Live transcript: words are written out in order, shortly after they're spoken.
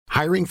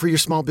Hiring for your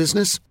small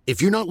business?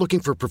 If you're not looking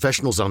for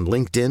professionals on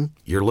LinkedIn,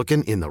 you're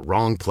looking in the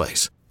wrong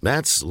place.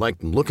 That's like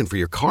looking for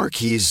your car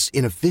keys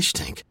in a fish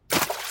tank.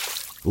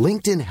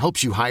 LinkedIn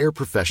helps you hire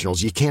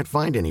professionals you can't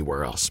find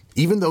anywhere else,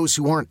 even those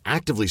who aren't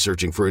actively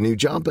searching for a new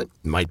job but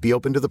might be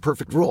open to the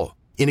perfect role.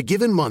 In a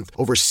given month,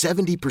 over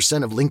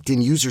 70% of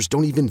LinkedIn users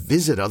don't even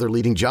visit other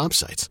leading job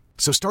sites.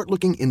 So start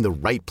looking in the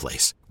right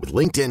place. With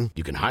LinkedIn,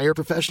 you can hire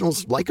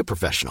professionals like a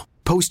professional.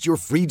 Post your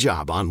free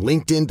job on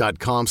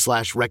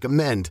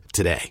linkedin.com/recommend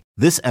today.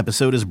 This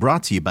episode is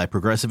brought to you by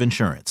Progressive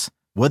Insurance.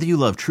 Whether you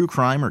love true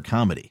crime or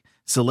comedy,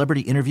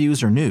 celebrity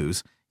interviews or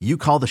news, you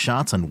call the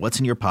shots on what's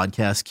in your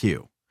podcast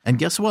queue. And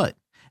guess what?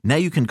 Now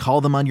you can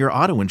call them on your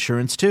auto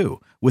insurance too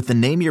with the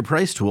Name Your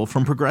Price tool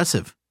from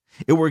Progressive.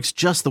 It works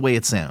just the way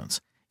it sounds.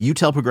 You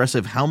tell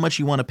Progressive how much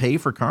you want to pay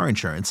for car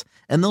insurance,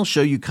 and they'll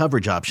show you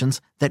coverage options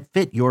that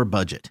fit your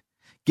budget.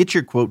 Get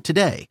your quote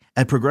today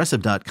at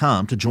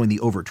Progressive.com to join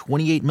the over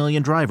 28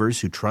 million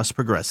drivers who trust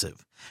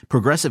Progressive.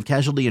 Progressive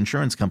Casualty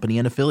Insurance Company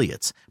and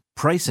Affiliates.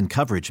 Price and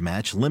coverage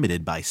match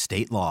limited by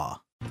state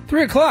law.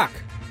 3 o'clock.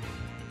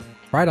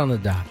 Right on the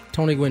dot.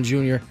 Tony Gwynn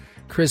Jr.,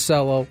 Chris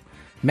Cello,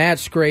 Matt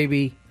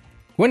Scraby,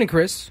 Gwynn and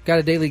Chris. Got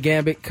a Daily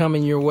Gambit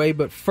coming your way,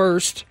 but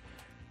first,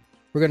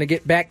 we're going to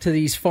get back to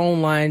these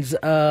phone lines.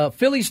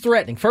 Phillies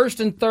threatening. First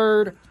and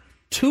third,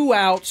 2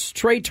 outs.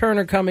 Trey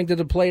Turner coming to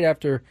the plate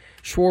after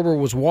Schwarber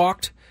was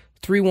walked.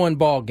 3-1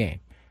 ball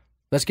game.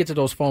 Let's get to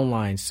those phone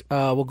lines.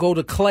 We'll go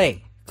to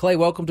Clay. Clay,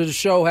 welcome to the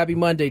show. Happy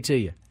Monday to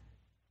you.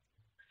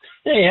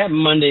 Hey, happy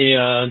Monday,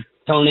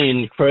 Tony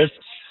and Chris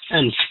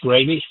and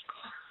Scraby.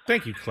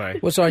 Thank you, Clay.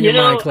 What's on your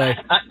mind, Clay?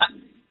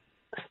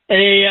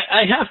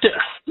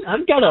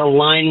 I've got to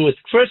align with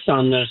Chris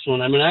on this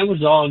one. I mean, I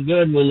was all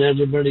good when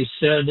everybody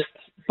said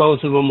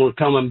both of them were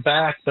coming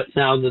back, but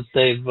now that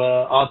they've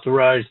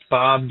authorized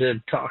Bob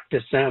to talk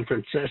to San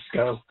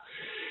Francisco,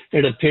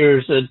 it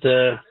appears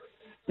that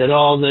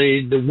all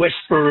the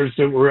whispers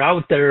that were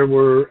out there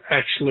were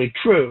actually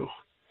true.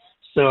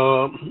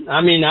 So,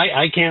 I mean,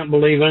 I can't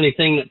believe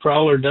anything that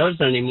Prowler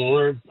does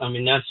anymore. I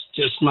mean, that's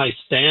just my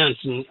stance.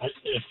 And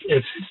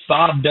if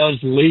Bob does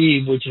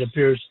leave, which it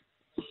appears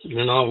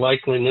in all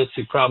likeliness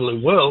he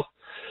probably will,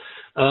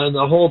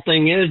 the whole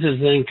thing is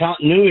in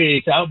continuity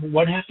it's out.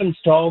 What happens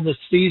to all the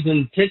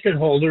season ticket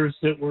holders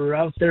that were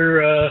out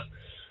there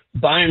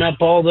buying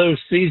up all those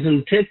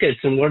season tickets?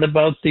 And what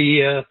about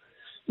the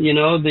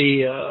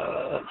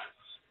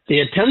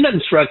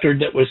attendance record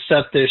that was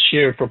set this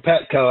year for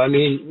Petco? I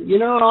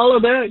mean, all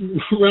of that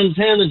runs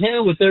hand in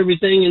hand with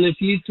everything. And if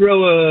you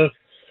throw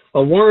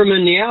a worm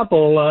in the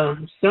apple,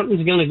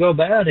 something's going to go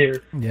bad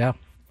here. Yeah.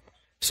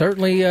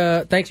 Certainly,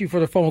 thank you for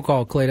the phone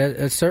call, Clay.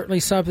 That's certainly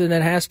something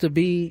that has to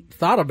be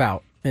thought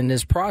about in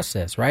this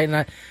process, right? And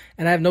I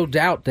have no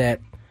doubt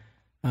that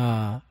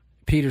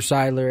Peter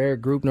Seidler,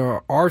 Eric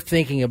Grupner are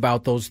thinking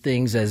about those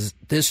things as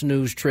this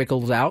news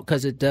trickles out,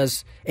 because it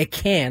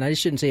can. I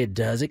shouldn't say it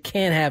does. It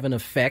can have an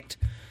effect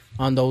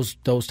on those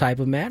type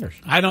of matters.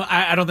 I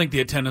don't think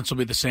the attendance will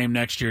be the same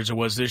next year as it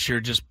was this year,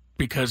 just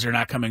because they're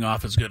not coming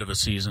off as good of a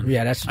season.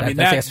 Yeah, that's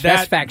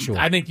factual.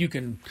 I think you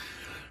can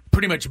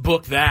pretty much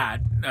book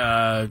that.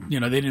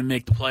 They didn't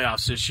make the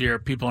playoffs this year.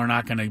 People are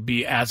not going to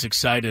be as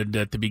excited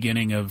at the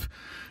beginning of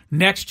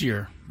next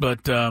year.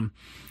 But,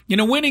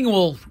 winning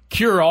will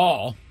cure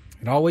all.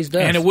 It always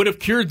does. And it would have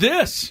cured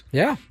this.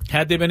 Yeah.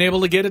 Had they been able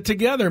to get it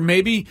together.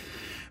 Maybe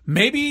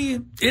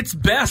it's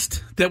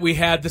best that we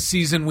had the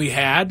season we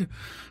had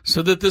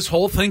so that this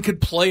whole thing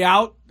could play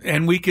out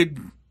and we could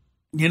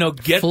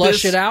get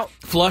flush it out.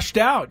 Flushed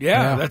out.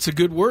 Yeah, that's a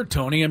good word,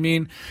 Tony. I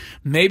mean,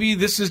 maybe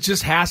this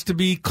just has to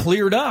be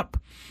cleared up.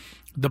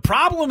 The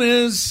problem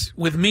is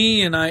with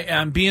me, and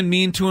I'm being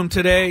mean to him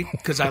today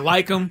because I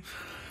like him,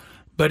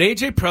 but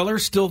A.J.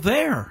 Preller's still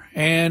there.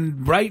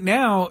 And right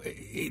now,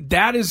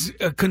 that is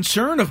a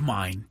concern of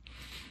mine.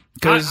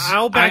 Because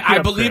I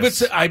believe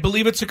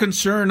it's a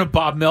concern of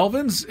Bob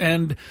Melvin's,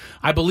 and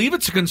I believe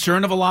it's a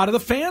concern of a lot of the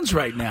fans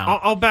right now.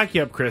 I'll back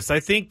you up, Chris. I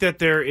think that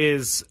there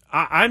is.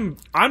 I'm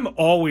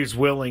always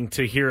willing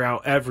to hear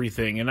out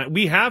everything, and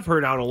we have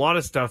heard out a lot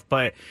of stuff.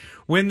 But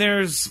when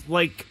there's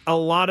a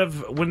lot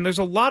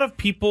of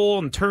people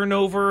and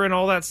turnover and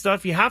all that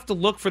stuff, you have to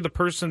look for the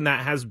person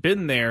that has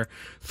been there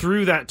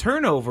through that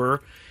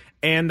turnover.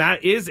 And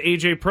that is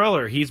A.J.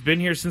 Preller. He's been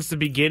here since the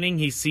beginning.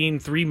 He's seen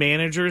 3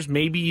 managers,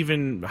 maybe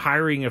even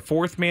hiring a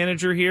 4th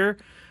manager here.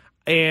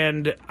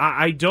 And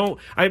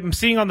I'm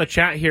seeing on the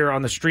chat here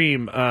on the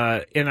stream,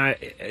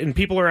 and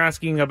people are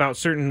asking about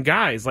certain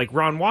guys like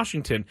Ron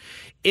Washington.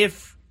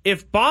 If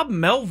Bob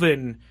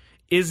Melvin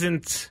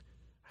isn't,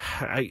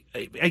 I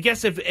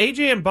guess if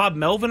AJ and Bob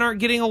Melvin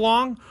aren't getting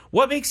along,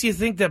 what makes you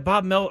think that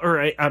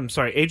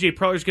AJ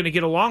Preller is going to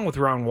get along with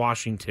Ron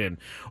Washington?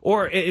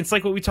 Or it's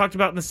like what we talked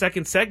about in the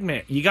second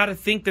segment. You got to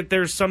think that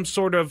there's some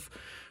sort of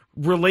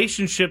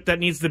relationship that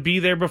needs to be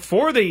there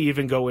before they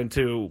even go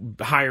into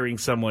hiring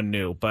someone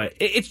new. But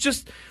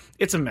it's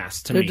a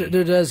mess to me.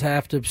 There does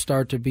have to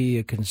start to be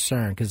a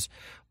concern, because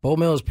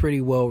BoMel is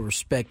pretty well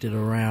respected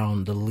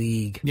around the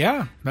league.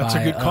 Yeah, that's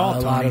a good call,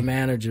 A lot of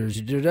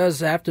managers. There does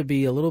have to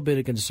be a little bit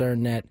of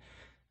concern that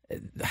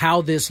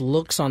how this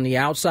looks on the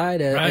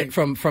outside right.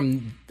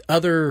 from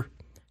other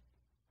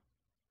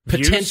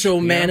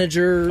potential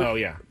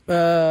manager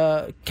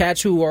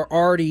cats who are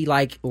already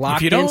like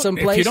locked in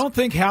someplace. If you don't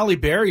think Halle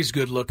Berry's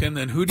good looking,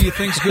 then who do you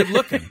think's good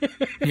looking?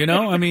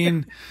 I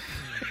mean,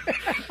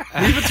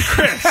 leave it to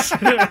Chris.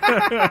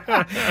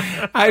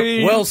 I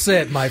mean, well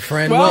said, my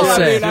friend. Well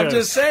said. I mean, I'm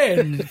just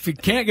saying, if you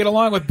can't get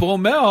along with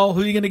BoMel,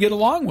 who are you going to get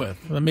along with?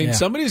 I mean,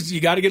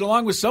 you got to get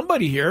along with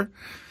somebody here.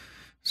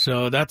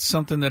 So that's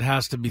something that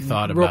has to be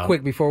thought about. Real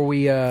quick before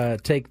we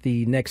take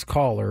the next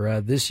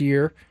caller, this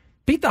year,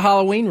 beat the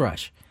Halloween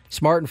rush.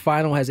 Smart and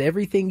Final has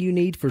everything you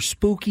need for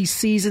spooky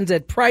seasons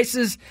at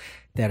prices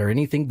that are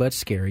anything but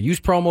scary. Use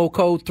promo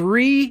code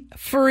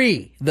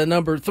 3FREE, the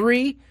number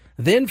 3,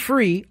 then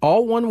free,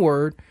 all one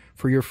word,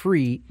 for your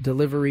free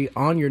delivery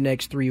on your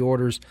next 3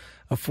 orders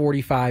of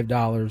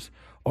 $45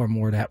 or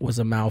more. That was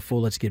a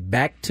mouthful. Let's get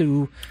back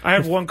to... I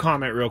have one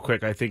comment real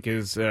quick I think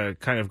is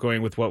kind of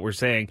going with what we're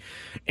saying.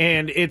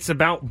 And it's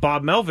about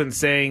Bob Melvin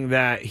saying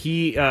that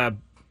he...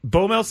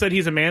 BoMel said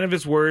he's a man of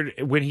his word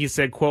when he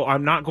said, quote,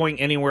 "I'm not going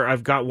anywhere.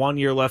 I've got 1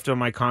 year left on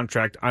my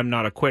contract. I'm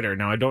not a quitter."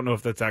 Now, I don't know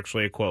if that's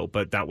actually a quote,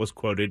 but that was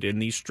quoted in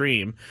the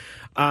stream.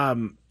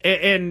 And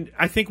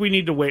I think we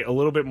need to wait a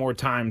little bit more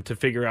time to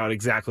figure out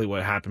exactly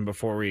what happened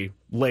before we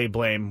lay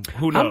blame.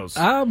 Who knows?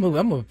 I'm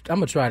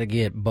gonna try to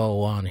get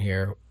Bo on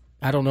here.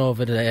 I don't know if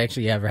it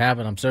actually ever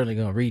happened. I'm certainly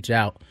gonna reach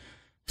out,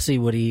 see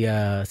what he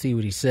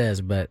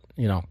says. But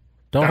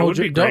Don't hold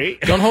your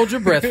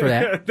breath for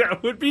that.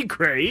 That would be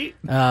great.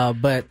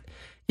 But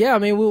yeah, I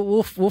mean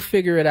we'll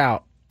figure it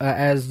out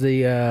as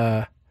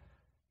the.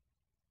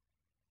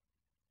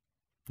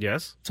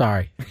 Yes.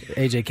 Sorry,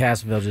 AJ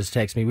Cassaville just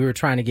texted me. We were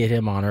trying to get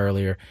him on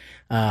earlier.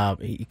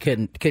 He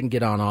couldn't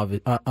get on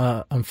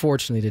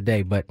unfortunately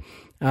today, but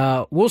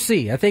we'll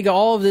see. I think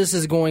all of this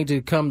is going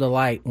to come to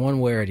light one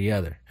way or the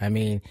other. I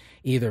mean,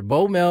 either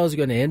BoMel is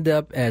going to end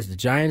up as the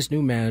Giants'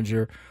 new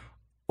manager,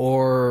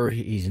 or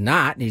he's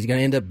not. He's going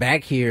to end up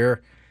back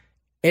here,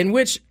 in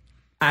which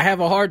I have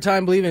a hard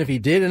time believing if he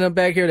did end up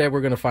back here that we're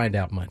going to find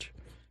out much.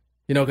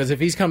 Because if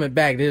he's coming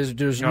back,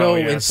 there's no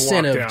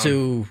incentive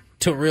to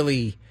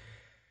really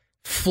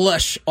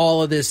flush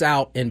all of this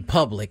out in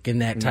public in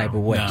that type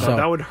of way. No. So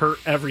that would hurt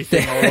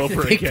everything all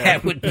over again.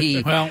 That would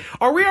be. Well,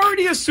 are we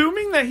already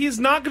assuming that he's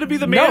not going to be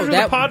the manager of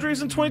the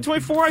Padres in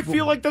 2024? I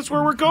feel like that's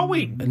where we're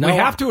going. We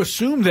have to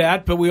assume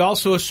that, but we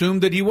also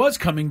assumed that he was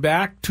coming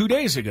back 2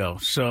 days ago.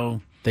 So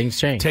things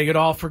change. Take it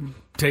all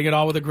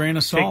with a grain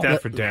of salt. Take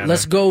that for data.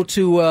 Let's go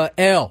to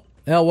L.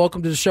 L,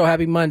 welcome to the show.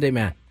 Happy Monday,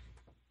 man.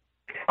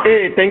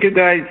 Hey, thank you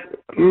guys.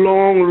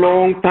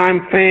 Long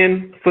time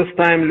fan, first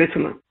time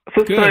listener.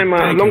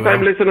 Long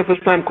time listener,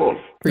 first time call.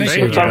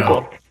 Appreciate it.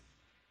 Call.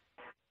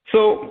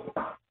 So,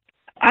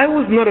 I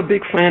was not a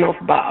big fan of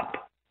Bob.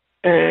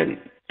 And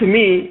to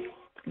me,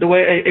 the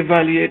way I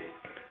evaluate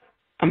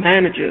a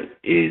manager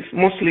is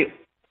mostly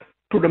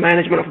to the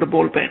management of the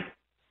bullpen.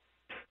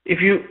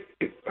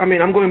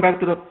 I'm going back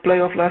to the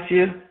playoff last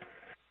year.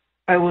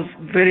 I was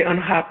very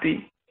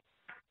unhappy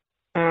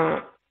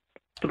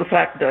to the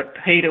fact that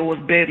Hader was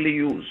barely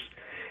used.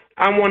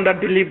 I'm one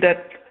that believes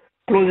that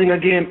closing a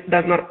game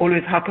does not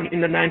always happen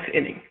in the ninth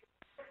inning.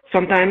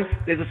 Sometimes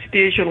there's a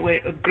situation where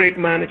a great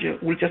manager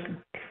will just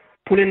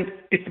put in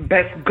its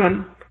best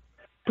gun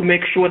to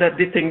make sure that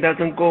this thing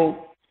doesn't go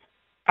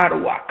out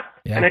of whack.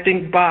 Yeah. And I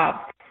think Bob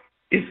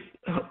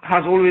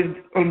has always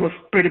almost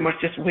pretty much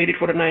just waited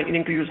for the ninth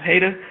inning to use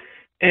Hader,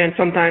 and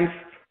sometimes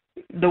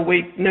the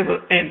wait never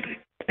ended,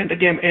 and the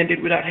game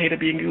ended without Hader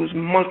being used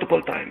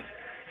multiple times.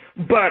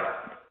 But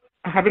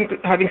having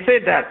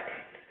said that,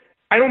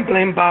 I don't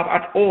blame Bob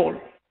at all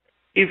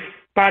if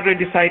Padre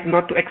decides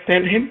not to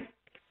extend him,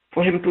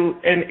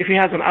 and if he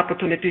has an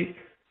opportunity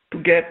to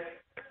get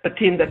a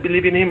team that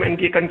believes in him and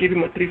can give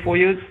him a 3-4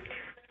 years,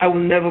 I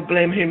will never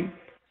blame him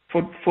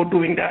for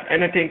doing that.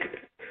 And I think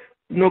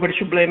nobody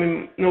should blame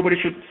him.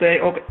 Nobody should say,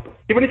 okay,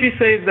 even if he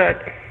says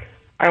that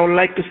I would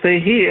like to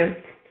stay here,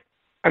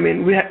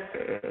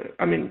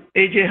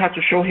 AJ has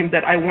to show him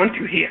that I want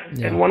you here.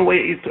 Yeah. And one way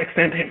is to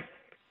extend him.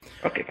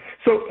 Okay.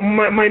 So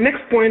my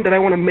next point that I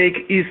want to make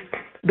is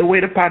the way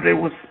the Padre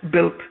was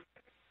built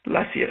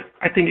last year.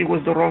 I think it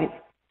was the wrong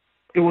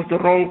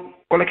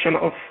collection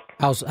of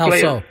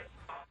players. So?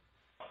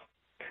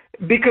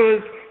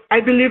 Because I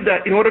believe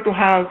that in order to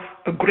have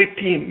a great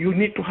team, you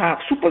need to have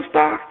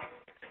superstars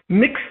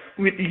mixed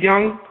with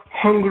young,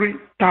 hungry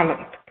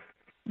talent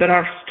that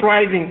are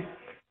striving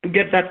to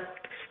get that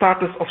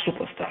status of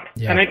superstar.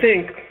 Yeah. And I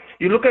think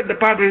you look at the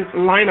Padres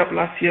lineup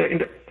last year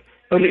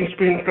early in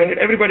spring training,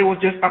 everybody was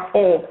just at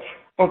awe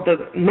of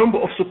the number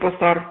of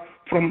superstars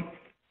from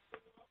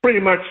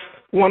pretty much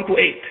 1 to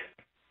 8.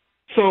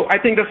 So I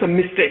think that's a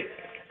mistake.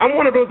 I'm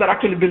one of those that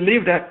actually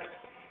believe that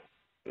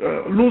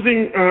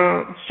losing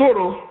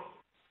Soto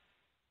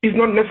is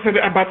not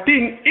necessarily a bad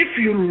thing if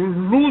you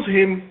lose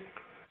him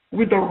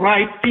with the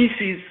right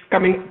pieces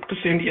coming to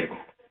San Diego.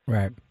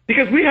 Right.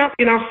 Because we have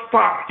enough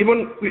star.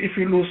 Even if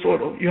you lose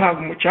Soto, you have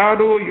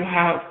Machado, you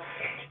have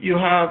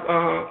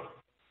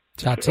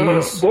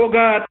Tatis,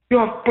 Bogart. You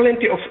have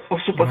plenty of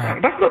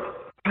superstars. Right.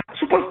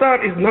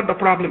 Superstar is not the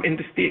problem in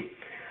this team.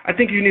 I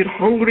think you need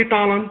hungry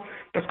talent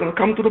that's going to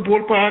come to the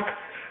ballpark,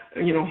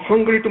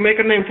 hungry to make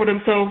a name for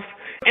themselves,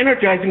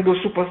 energizing those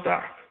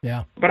superstars.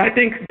 Yeah. But I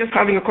think just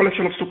having a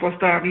collection of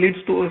superstars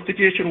leads to a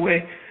situation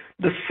where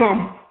the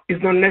sum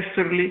is not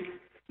necessarily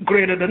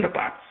greater than the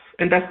parts.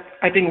 And that's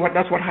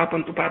what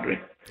happened to Padres.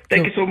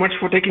 Thank you so much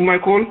for taking my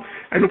call.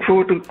 I look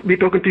forward to be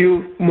talking to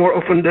you more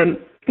often than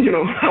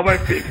how I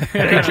feel.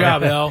 Good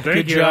job, El.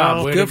 Good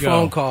job. Good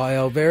phone call,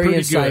 El. Very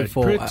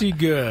insightful. Pretty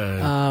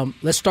good.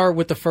 Let's start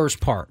with the first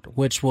part,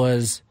 which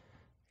was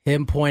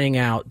him pointing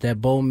out that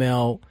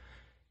BoMel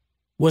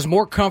was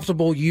more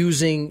comfortable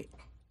using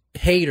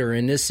Hader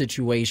in this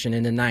situation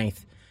in the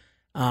ninth.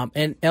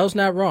 And El's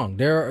not wrong.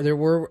 There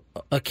were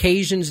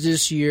occasions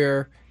this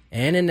year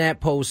and in that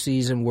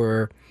postseason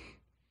where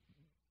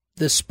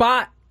the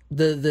spot,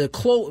 the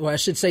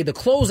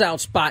closeout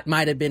spot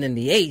might have been in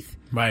the eighth.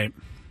 Right.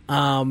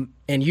 And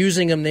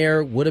using him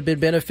there would have been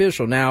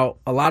beneficial. Now,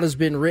 a lot has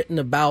been written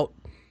about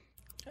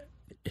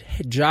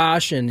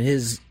Josh and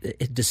his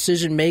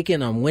decision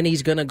making on when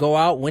he's going to go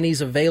out, when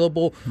he's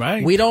available.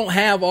 Right. We don't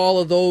have all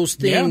of those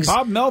things. Yeah,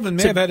 Bob Melvin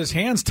may have had his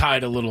hands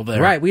tied a little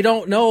there. Right. We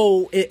don't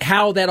know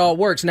how that all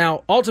works.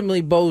 Now,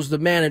 ultimately, Bo's the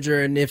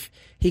manager, and if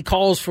he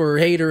calls for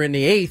Hader in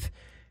the eighth,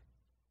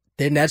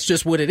 then that's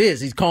just what it is.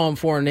 He's calling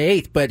for in the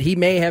eighth, but he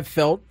may have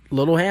felt a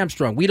little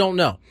hamstrung. We don't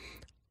know.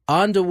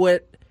 On to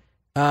what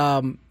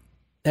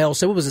El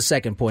said. What was the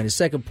second point? His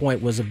second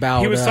point was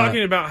about... He was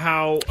talking about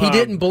how... he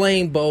didn't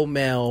blame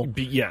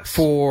BoMel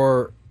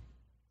for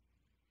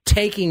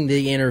taking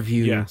the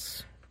interview.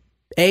 Yes.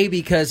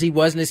 Because he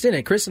wasn't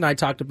extended. Chris and I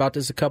talked about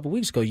this a couple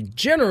weeks ago.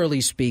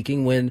 Generally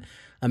speaking, when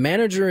a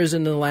manager is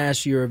in the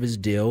last year of his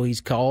deal,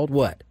 he's called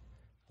what?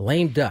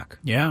 Lame duck.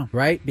 Yeah.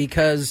 Right?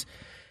 Because,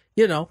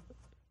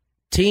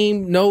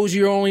 team knows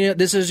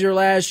this is your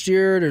last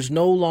year. There's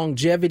no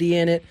longevity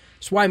in it.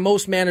 That's why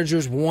most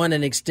managers want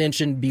an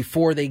extension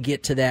before they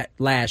get to that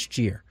last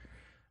year.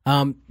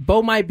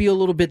 Bo might be a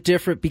little bit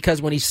different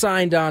because when he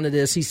signed on to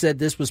this, he said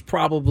this was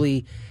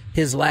probably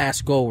his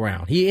last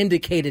go-round. He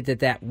indicated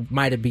that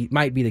might be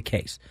the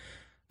case.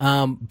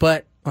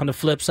 But on the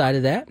flip side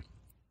of that,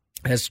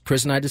 as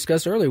Chris and I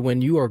discussed earlier,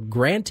 when you are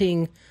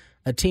granting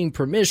a team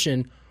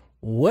permission,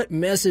 what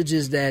message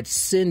is that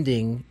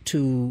sending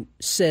to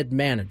said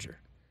manager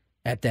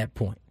at that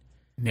point?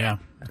 Yeah.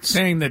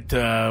 Saying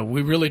that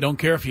we really don't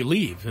care if you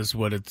leave is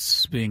what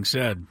it's being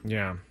said.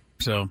 Yeah.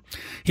 So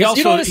he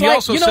also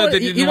said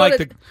he didn't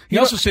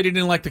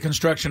like the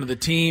construction of the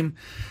team,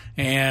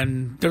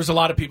 and there's a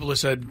lot of people who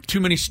said too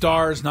many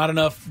stars, not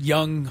enough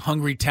young,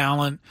 hungry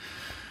talent.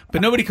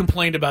 But nobody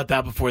complained about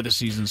that before the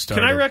season started.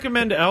 Can I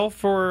recommend El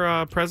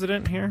for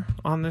president here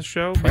on this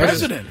show?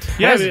 President?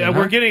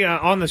 We're getting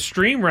on the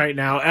stream right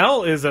now.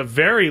 El is a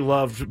very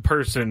loved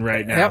person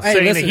right now,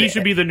 saying that he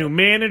should be the new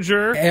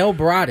manager. El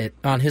brought it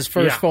on his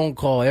first phone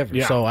call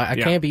ever, so I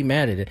can't be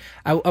mad at it.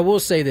 I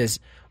will say this.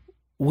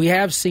 We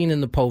have seen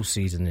in the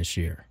postseason this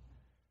year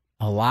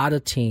a lot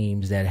of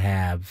teams that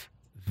have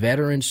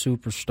veteran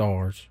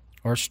superstars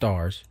or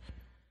stars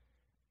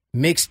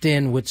mixed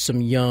in with some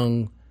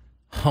young,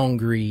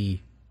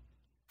 hungry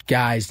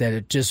guys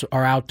that just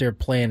are out there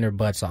playing their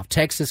butts off.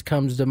 Texas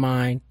comes to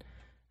mind.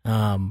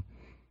 The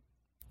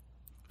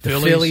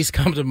Phillies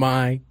come to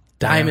mind.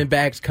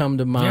 Diamondbacks come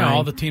to mind. Yeah,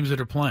 all the teams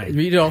that are playing.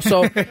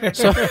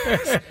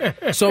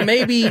 So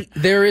maybe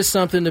there is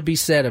something to be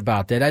said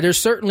about that. There's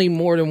certainly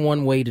more than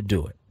one way to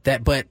do it.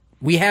 But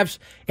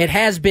it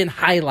has been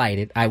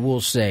highlighted, I will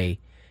say,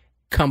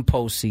 come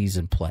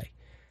postseason play.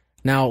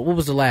 Now, what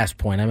was the last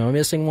point? Am I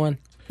missing one?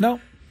 No.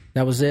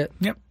 That was it?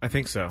 Yep, I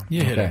think so.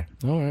 You hit it.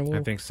 All right. Well,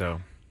 I think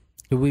so.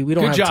 We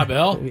don't Good job,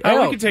 El. We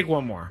can take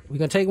one more. We're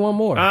going to take one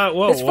more.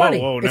 Whoa. It's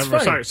Never.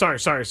 funny. Sorry.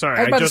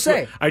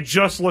 I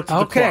just looked at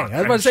the clock.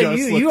 I was about to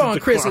say, you on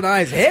Chris and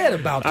I's head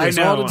about this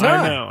all the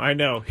time. I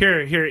know.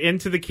 Here,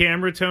 into the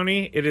camera,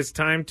 Tony. It is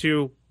time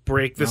to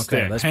break the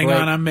stick. Hang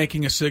on, I'm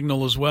making a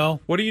signal as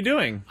well. What are you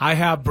doing? I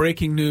have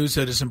breaking news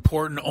that is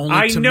important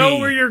only to me. I know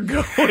where you're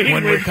going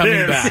when we're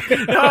coming back.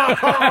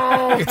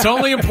 It's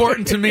only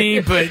important to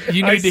me, but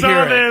you need to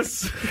hear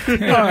this. All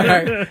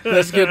right,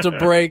 let's get to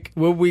break.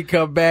 When we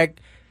come back,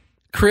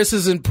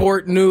 Chris's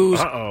important news,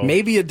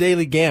 maybe a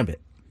Daily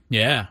Gambit.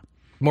 Yeah.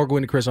 More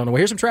Gwynn Chris on the way.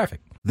 Here's some traffic.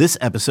 This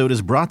episode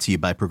is brought to you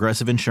by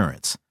Progressive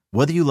Insurance.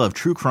 Whether you love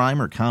true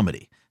crime or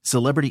comedy,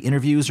 celebrity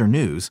interviews or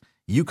news,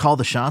 you call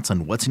the shots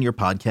on what's in your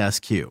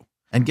podcast queue.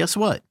 And guess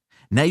what?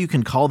 Now you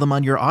can call them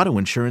on your auto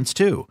insurance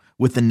too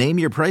with the Name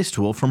Your Price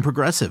tool from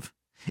Progressive.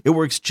 It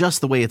works just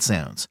the way it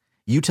sounds.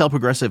 You tell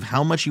Progressive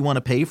how much you want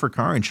to pay for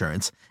car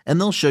insurance, and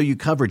they'll show you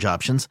coverage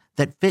options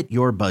that fit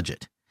your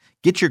budget.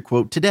 Get your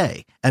quote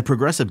today at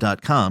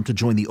Progressive.com to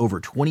join the over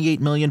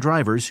 28 million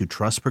drivers who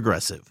trust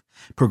Progressive.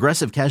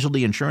 Progressive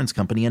Casualty Insurance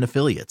Company and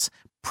Affiliates.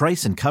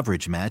 Price and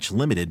coverage match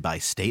limited by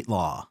state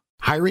law.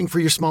 Hiring for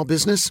your small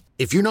business?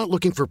 If you're not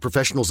looking for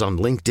professionals on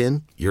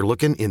LinkedIn, you're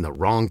looking in the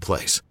wrong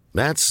place.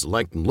 That's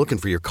like looking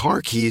for your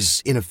car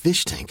keys in a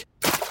fish tank.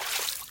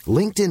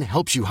 LinkedIn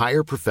helps you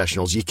hire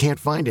professionals you can't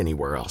find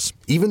anywhere else,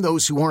 even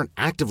those who aren't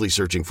actively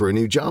searching for a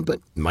new job but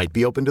might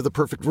be open to the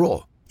perfect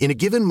role. In a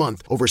given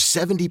month, over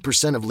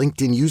 70% of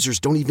LinkedIn users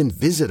don't even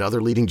visit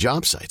other leading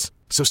job sites.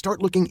 So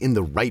start looking in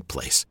the right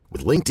place.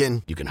 With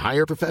LinkedIn, you can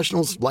hire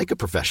professionals like a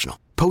professional.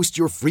 Post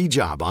your free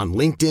job on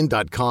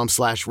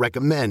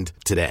linkedin.com/recommend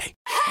today.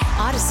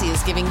 Odyssey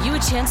is giving you a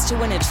chance to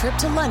win a trip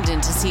to London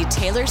to see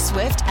Taylor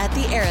Swift at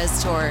the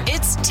Eras Tour.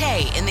 It's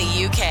Tay in the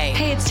UK.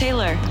 Hey, it's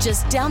Taylor.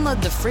 Just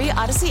download the free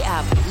Odyssey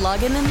app,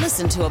 log in and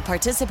listen to a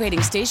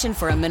participating station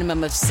for a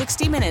minimum of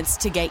 60 minutes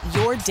to get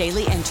your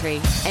daily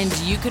entry. And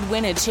you could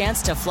win a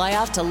chance to fly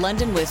off to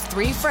London with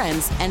 3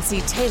 friends and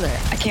see Taylor.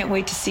 I can't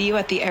wait to see you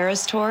at the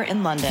Eras Tour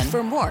in London.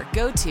 For more,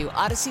 go to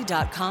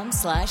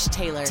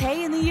odyssey.com/Taylor.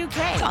 Tay in the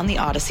UK. It's on the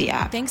Odyssey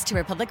app. Thanks to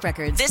Republic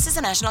Records. This is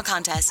a national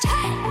contest.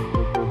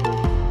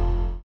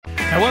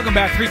 Now, welcome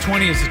back.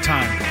 3:20 is the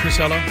time. Chris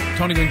Hour,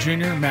 Tony Gwynn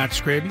Jr., Matt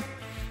Scraby.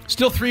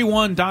 Still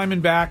 3-1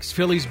 Diamondbacks.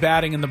 Phillies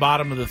batting in the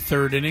bottom of the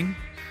third inning.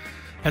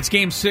 That's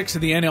Game 6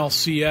 of the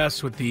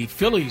NLCS with the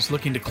Phillies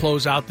looking to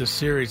close out this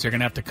series. They're going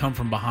to have to come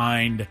from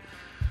behind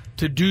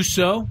to do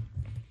so.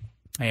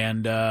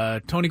 And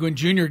Tony Gwynn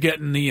Jr.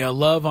 getting the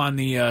love on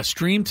the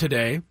stream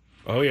today.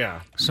 Oh,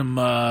 yeah.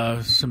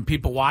 Some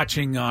people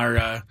watching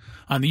our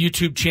on the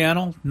YouTube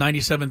channel,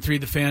 97.3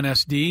 The Fan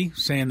SD,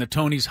 saying that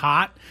Tony's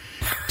hot.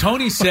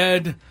 Tony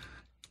said,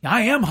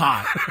 I am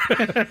hot.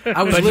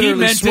 I was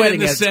literally sweating.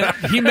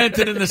 He meant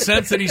it in the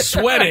sense that he's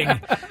sweating.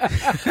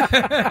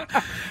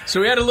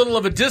 So we had a little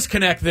of a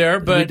disconnect there.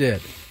 But we did.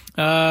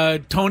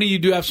 Tony, you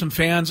do have some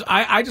fans.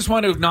 I just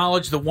want to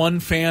acknowledge the one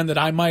fan that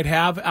I might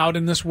have out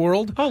in this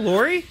world. Oh,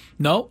 Lori?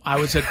 No, I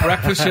was at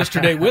breakfast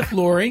yesterday with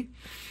Lori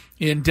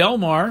in Del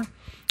Mar.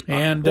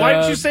 And why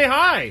didn't you say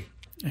hi?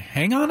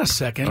 Hang on a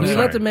second. Can you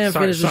let the man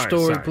finish the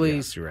story,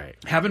 please? Yes, you're right.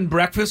 Having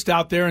breakfast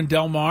out there in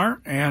Del Mar,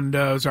 and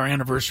it was our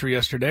anniversary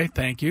yesterday.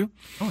 Thank you.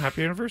 Oh,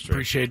 happy anniversary.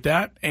 Appreciate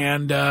that.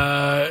 And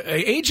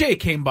AJ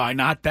came by,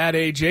 not that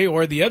AJ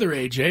or the other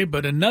AJ,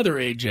 but another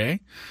AJ.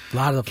 A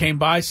lot of came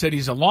by, said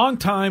he's a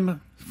longtime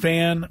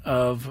fan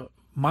of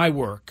my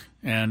work,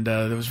 and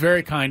it was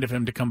very kind of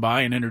him to come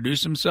by and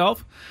introduce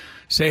himself,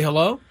 say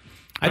hello.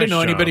 I didn't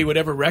know anybody would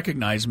ever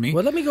recognize me.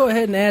 Well, let me go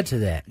ahead and add to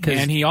that.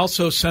 And he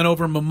also sent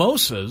over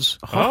mimosas,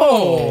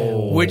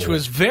 which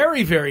was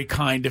very, very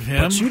kind of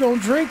him. But you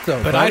don't drink,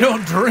 though. But I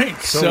don't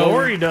drink. So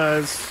Lori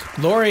does.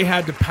 Lori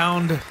had to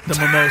pound the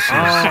mimosas.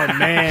 Oh,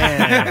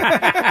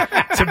 man.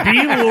 To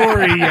be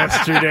Lori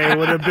yesterday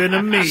would have been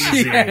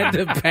amazing. She had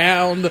to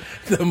pound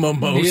the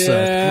mimosa.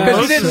 Yeah.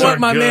 Because you didn't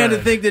want my man to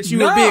think that you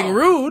were being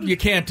rude. You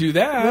can't do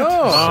that.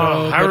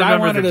 No. But I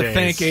wanted to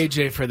thank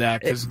AJ for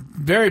that, because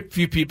very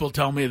few people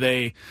tell me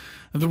they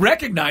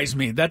recognize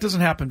me. That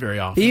doesn't happen very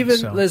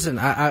often. Listen,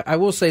 I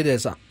will say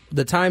this.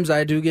 The times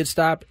I do get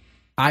stopped,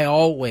 I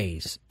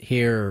always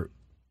hear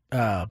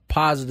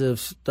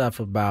positive stuff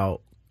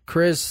about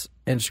Chris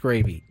and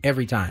Scraby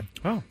every time.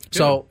 Oh, good.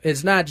 So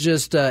it's not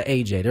just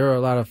AJ. There are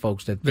a lot of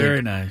folks that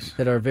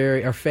that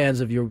are fans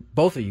of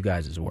both of you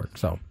guys' work.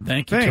 So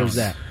thank you. Towards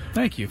that.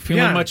 Thank you.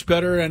 Feeling much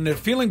better and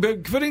feeling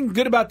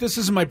good about this.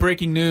 This is my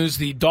breaking news.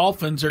 The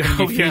Dolphins are going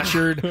to be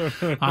featured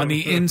on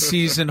the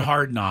in-season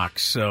Hard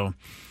Knocks. So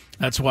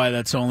that's why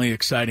that's only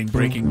exciting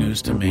breaking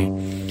news to me.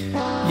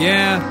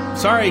 Yeah,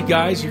 sorry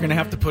guys, you're going to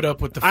have to put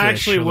up with the fish. I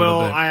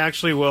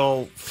actually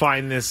will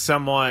find this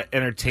somewhat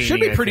entertaining.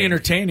 Should be pretty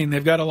entertaining.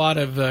 They've got a lot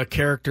of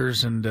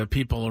characters and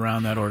people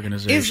around that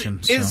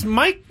organization. Is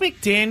Mike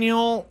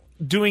McDaniel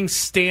doing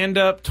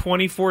stand-up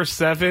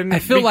 24/7? I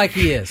feel like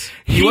he is.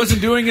 He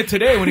wasn't doing it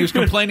today when he was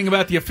complaining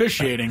about the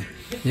officiating.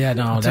 Yeah,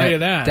 no, I'll tell you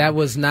that. That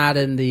was not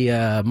in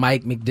the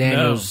Mike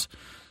McDaniel's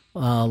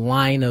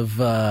line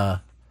of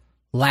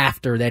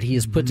laughter that he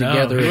has put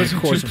together in the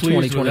course of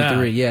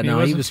 2023. Yeah,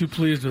 no, he was too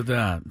pleased with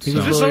that.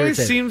 This always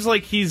seems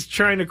like he's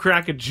trying to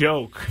crack a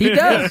joke. He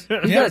does.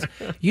 He does.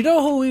 You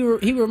know who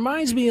he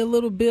reminds me a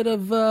little bit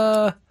of?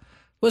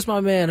 What's my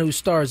man who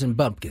stars in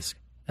Bumpkiss?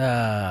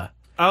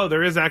 Oh,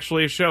 there is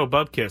actually a show,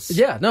 Bubkiss.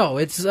 Yeah, no,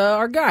 it's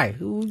our guy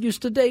who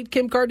used to date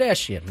Kim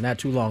Kardashian not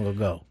too long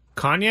ago.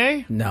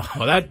 Kanye? No.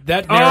 Well,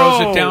 that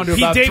narrows it down to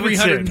about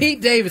 300.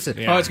 Pete Davidson.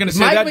 Yeah. I was going to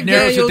say that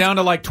narrows it down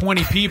to like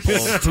 20 people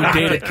who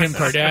dated Kim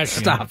Kardashian.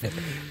 Stop it.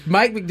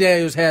 Mike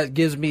McDaniels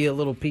gives me a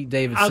little Pete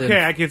Davidson.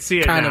 Okay, I can see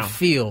it kind now. of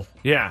feel.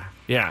 Yeah.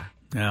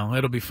 Now,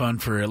 it'll be fun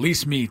for at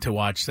least me to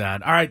watch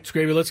that. All right,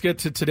 Scraby, let's get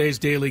to today's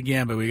Daily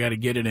Gambit. We got to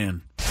get it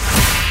in.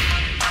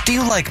 Do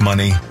you like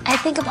money? I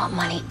think about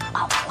money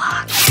a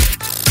lot.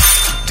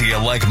 Do you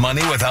like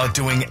money without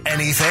doing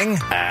anything?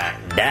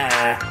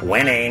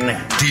 Winning.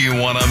 Do you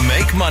want to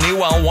make money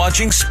while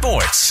watching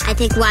sports? I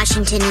think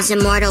Washington is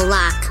immortal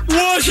luck.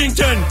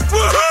 Washington!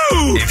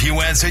 Woohoo! If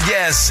you answered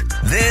yes,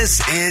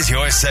 this is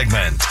your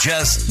segment.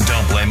 Just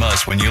don't blame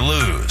us when you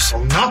lose.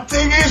 Well,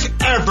 nothing is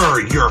ever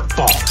your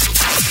fault.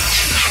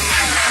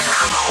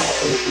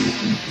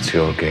 It's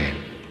your game.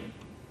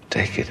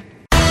 Take it.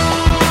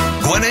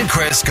 Gwynn and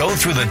Chris go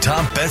through the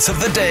top bets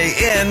of the day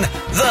in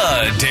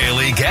the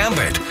Daily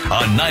Gambit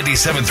on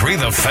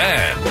 97.3 The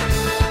Fan.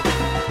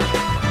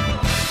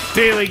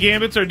 Daily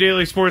Gambit's our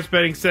daily sports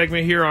betting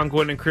segment here on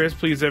Gwynn and Chris.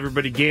 Please,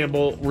 everybody,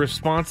 gamble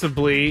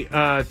responsibly.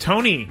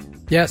 Tony.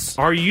 Yes.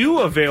 Are you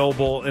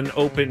available and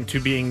open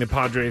to being the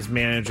Padres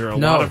manager? A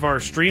lot of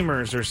our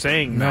streamers are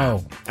saying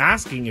that.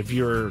 Asking if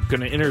you're going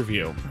to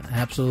interview.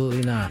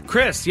 Absolutely not.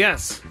 Chris,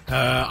 yes.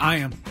 I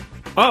am.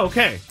 Oh,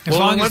 okay.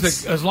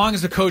 As long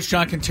as the coach,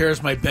 John Quintero,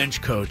 is my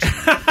bench coach.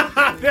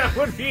 That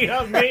would be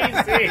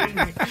amazing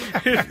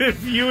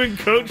if you and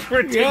Coach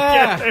were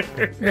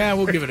together. Yeah,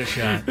 we'll give it a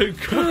shot.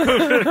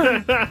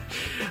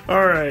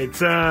 All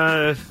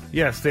right.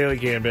 Yes, Daily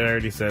Gambit. I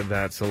already said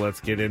that, so let's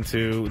get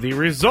into the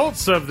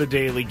results of the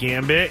Daily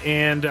Gambit.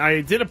 And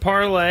I did a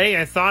parlay.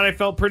 I thought I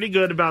felt pretty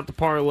good about the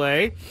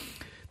parlay.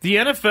 The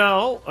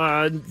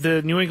NFL,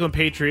 the New England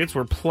Patriots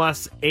were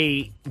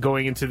 +8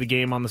 going into the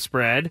game on the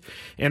spread,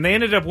 and they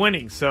ended up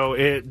winning. So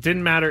it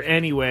didn't matter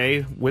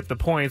anyway with the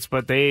points,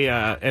 but they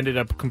ended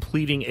up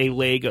completing a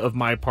leg of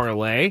my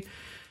parlay.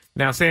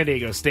 Now, San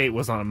Diego State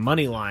was on a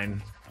money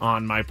line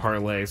on my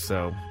parlay,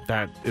 so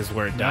that is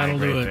where it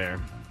died there.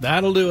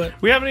 That'll do it.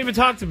 We haven't even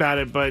talked about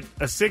it, but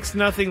a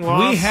 6-0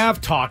 loss. We have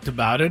talked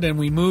about it, and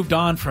we moved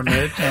on from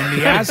it. And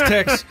the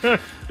Aztecs,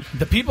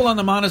 the people on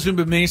the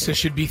Montezuma Mesa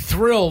should be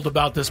thrilled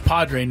about this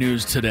Padre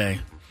news today.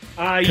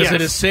 Because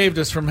it has saved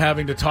us from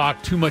having to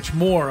talk too much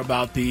more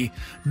about the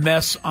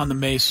mess on the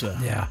Mesa.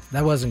 Yeah,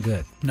 that wasn't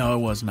good. No, it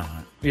was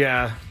not.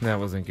 Yeah, that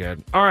wasn't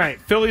good. All right,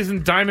 Phillies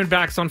and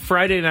Diamondbacks on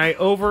Friday night.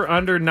 Over,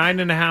 under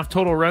 9.5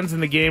 total runs in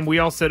the game. We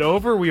all said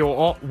over. We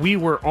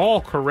were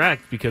all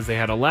correct because they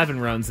had 11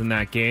 runs in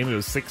that game. It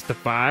was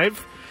 6-5.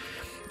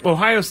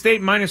 Ohio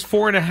State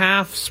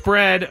 -4.5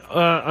 spread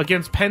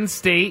against Penn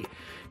State.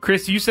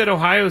 Chris, you said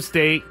Ohio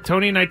State.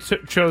 Tony and I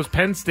chose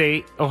Penn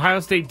State. Ohio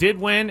State did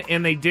win,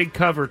 and they did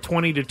cover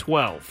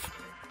 20-12.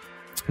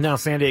 Now,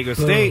 San Diego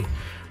State,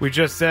 we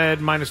just said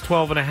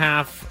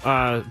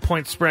 -12.5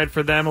 point spread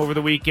for them over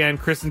the weekend.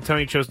 Chris and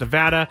Tony chose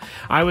Nevada.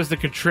 I was the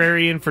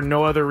contrarian for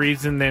no other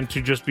reason than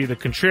to just be the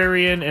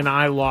contrarian, and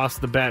I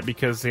lost the bet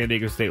because San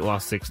Diego State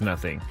lost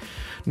 6-0.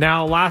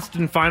 Now, last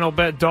and final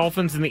bet,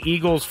 Dolphins and the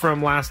Eagles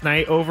from last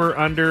night, over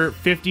under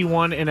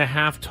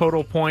 51.5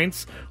 total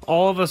points.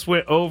 All of us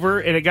went over,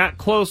 and it got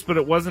close, but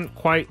it wasn't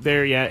quite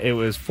there yet. It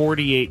was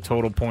 48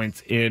 total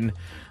points in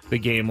the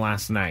game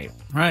last night.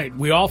 Right.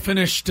 We all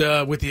finished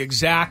with the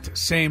exact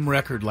same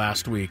record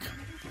last week,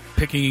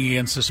 picking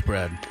against the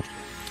spread.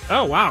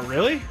 Oh, wow,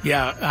 really?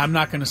 Yeah, I'm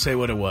not going to say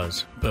what it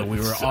was, but we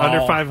were all...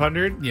 Under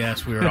 500?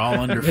 Yes, we were all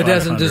under 500. It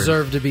doesn't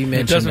deserve to be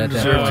mentioned. It doesn't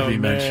deserve to be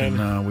mentioned.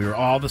 No, we were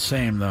all the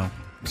same, though.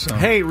 So.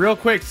 Hey, real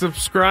quick,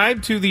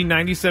 subscribe to the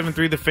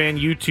 97.3 The Fan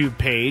YouTube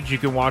page. You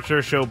can watch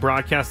our show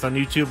broadcast on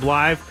YouTube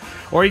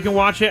Live, or you can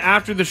watch it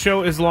after the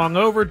show is long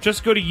over.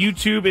 Just go to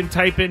YouTube and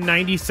type in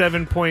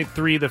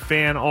 97.3 The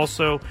Fan.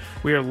 Also,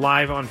 we are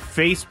live on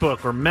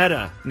Facebook or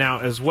Meta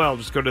now as well.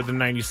 Just go to the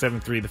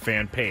 97.3 The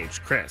Fan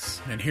page.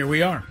 Chris. And here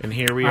we are. All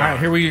right,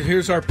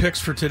 here's our picks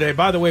for today.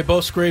 By the way,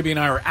 both Scraby and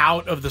I are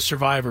out of the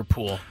Survivor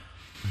pool.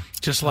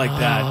 Just like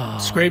that.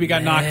 Scraby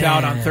got knocked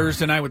out on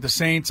Thursday night with the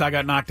Saints. I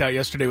got knocked out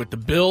yesterday with the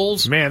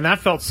Bills. Man, that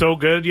felt so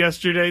good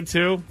yesterday,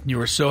 too. You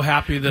were so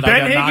happy that Ben I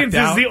got Higgins knocked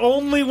out. is the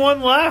only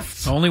one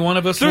left. Only one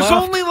of us There's left.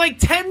 only like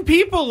 10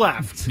 people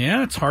left.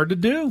 Yeah, it's hard to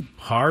do.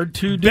 Hard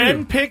to do.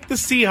 Ben picked the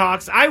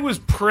Seahawks. I was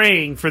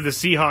praying for the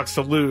Seahawks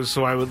to lose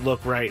so I would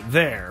look right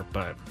there,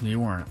 but... You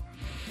weren't.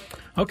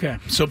 Okay,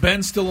 so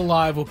Ben's still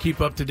alive. We'll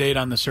keep up to date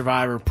on the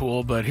Survivor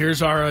pool, but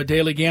here's our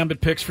Daily Gambit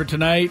picks for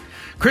tonight.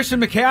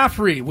 Christian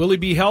McCaffrey, will he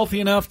be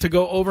healthy enough to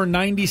go over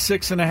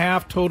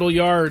 96.5 total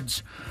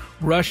yards,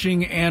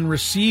 rushing and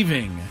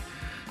receiving?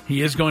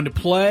 He is going to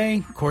play.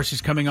 Of course,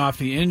 he's coming off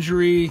the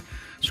injury.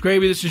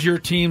 Scraby, this is your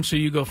team, so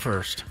you go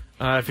first.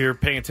 If you're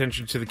paying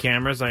attention to the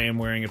cameras, I am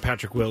wearing a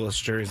Patrick Willis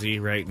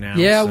jersey right now.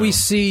 Yeah, we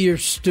see your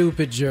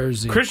stupid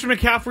jersey. Christian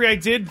McCaffrey, I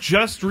did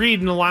just read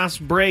in the last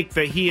break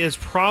that he is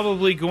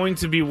probably going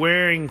to be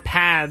wearing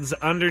pads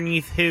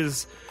underneath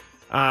his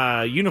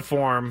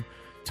uniform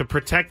to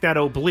protect that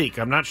oblique.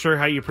 I'm not sure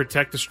how you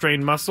protect a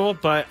strained muscle,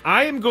 but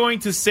I am going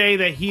to say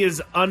that he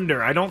is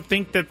under. I don't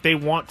think that they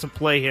want to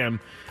play him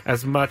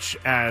as much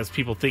as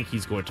people think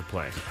he's going to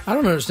play. I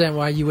don't understand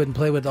why you wouldn't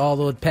play with all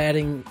the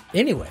padding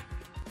anyway.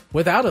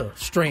 Without a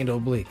strained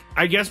oblique.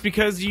 I guess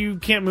because you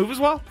can't move as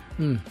well?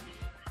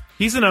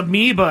 He's an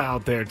amoeba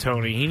out there,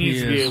 Tony. He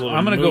needs to be able to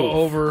I'm going to move. go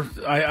over.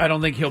 I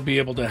don't think he'll be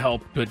able to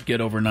help but get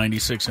over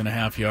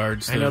 96.5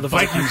 yards. I know the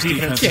Vikings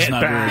defense is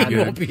not very good. He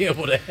won't be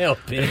able to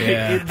help it.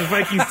 Yeah. The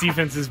Vikings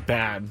defense is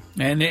bad.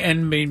 And I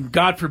mean,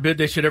 God forbid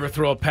they should ever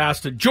throw a pass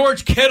to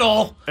George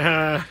Kittle.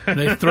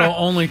 They throw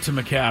only to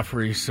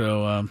McCaffrey,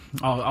 so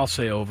I'll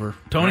say over.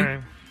 Tony,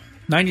 right.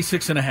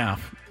 96.5.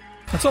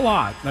 That's a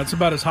lot. That's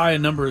about as high a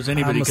number as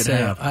anybody could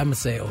have. I'm going to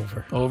say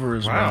over. Over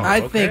as well.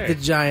 I think the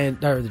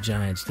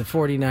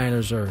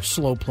 49ers are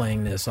slow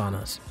playing this on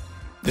us.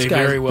 They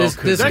very well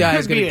could. This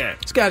guy's going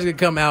to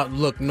come out and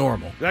look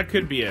normal. That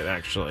could be it,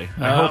 actually.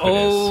 I hope it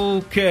is.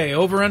 Okay,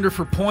 over-under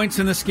for points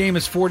in this game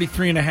is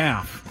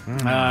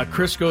 43.5.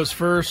 Chris goes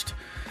first.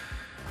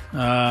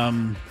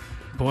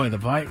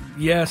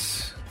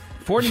 Yes.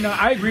 49.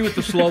 I agree with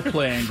the slow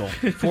play angle.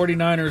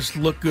 49ers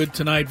look good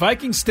tonight.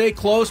 Vikings stay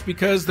close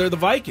because they're the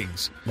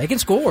Vikings. They can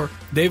score.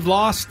 They've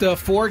lost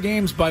 4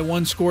 games by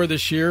 1 score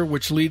this year,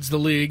 which leads the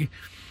league.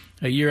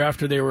 A year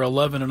after they were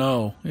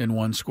 11-0 in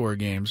 1-score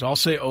games. I'll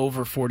say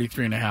over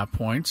 43.5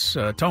 points.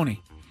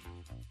 Tony.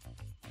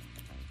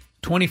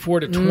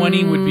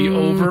 24-20 would be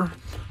over.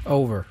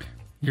 Over.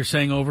 You're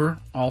saying over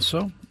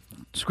also?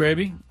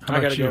 Scraby?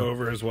 I got to go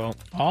over as well.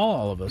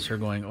 All of us are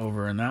going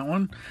over in that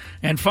one.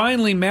 And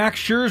finally, Max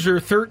Scherzer,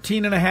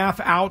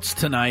 13.5 outs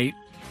tonight.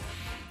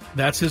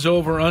 That's his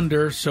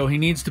over-under, so he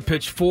needs to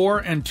pitch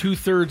 4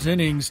 2/3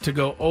 innings to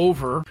go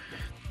over.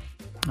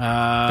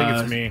 I think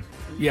it's me.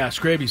 Yeah,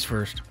 Scraby's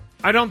first.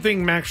 I don't think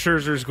Max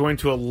Scherzer is going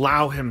to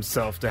allow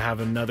himself to have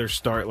another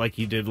start like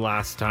he did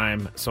last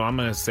time, so I'm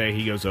going to say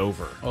he goes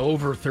over.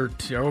 Over 4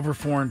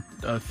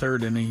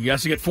 1/3 inning. He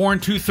has to get 4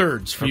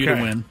 2/3 for you to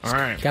win. All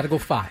right. Got to go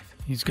 5.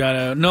 He's got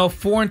to... No,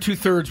 4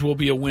 2/3 will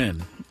be a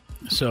win.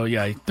 So,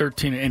 yeah,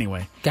 13...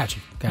 Anyway. Got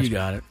you. You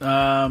got it.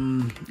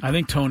 I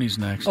think Tony's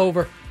next.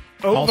 Over.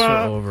 Also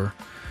over.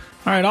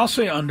 All right, I'll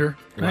say under.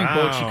 I think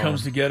Bochy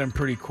comes to get him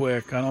pretty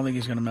quick. I don't think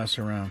he's going to mess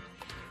around.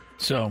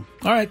 So,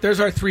 all right, there's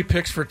our 3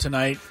 picks for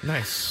tonight.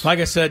 Nice. Like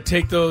I said,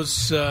 take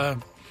those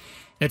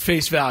at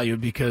face value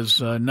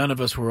because none of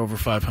us were over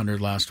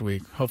 500 last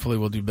week. Hopefully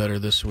we'll do better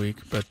this week.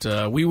 But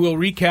we will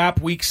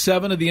recap Week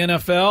 7 of the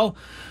NFL.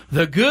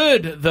 The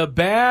good, the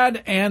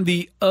bad, and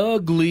the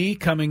ugly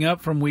coming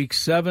up from Week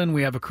 7.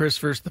 We have a Chris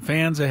versus the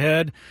fans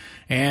ahead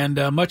and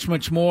much,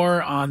 much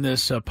more on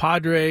this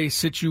Padre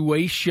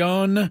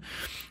situation,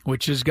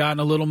 which has gotten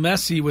a little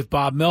messy with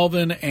Bob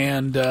Melvin,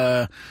 and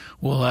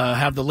we'll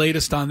have the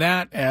latest on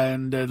that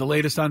and the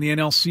latest on the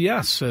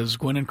NLCS as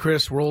Gwynn and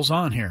Chris rolls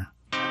on here.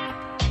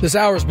 This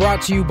hour is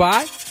brought to you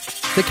by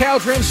the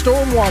Caltrans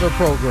Stormwater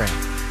Program.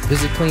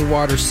 Visit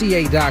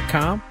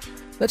cleanwaterca.com.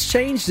 Let's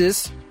change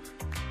this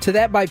to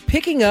that by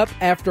picking up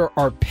after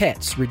our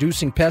pets,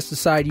 reducing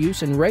pesticide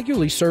use, and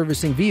regularly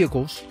servicing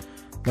vehicles.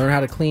 Learn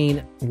how to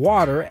clean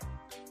water.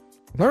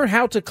 Learn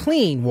how to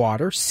clean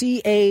water,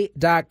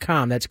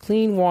 ca.com. That's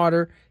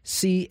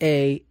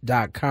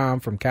cleanwaterca.com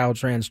from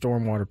Caltrans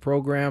Stormwater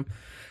Program.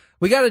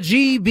 We got a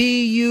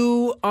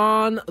GBU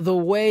on the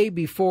way.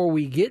 Before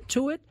we get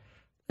to it,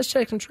 let's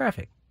check some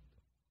traffic.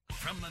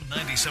 From the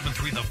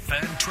 97.3 The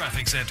Fan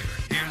Traffic Center,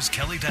 here's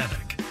Kelly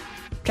Danick.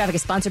 Traffic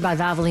is sponsored by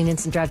Valvoline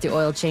Instant Drive-Thru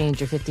Oil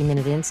Change, your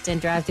 15-minute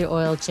instant drive-thru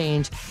oil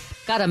change.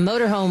 Got a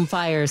motorhome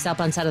fire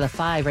southbound side of the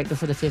 5 right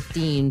before the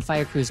 15.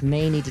 Fire crews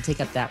may need to take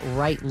up that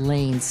right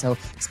lane, so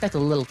expect a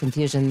little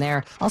confusion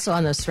there. Also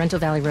on the Sorrento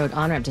Valley Road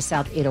on-ramp to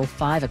South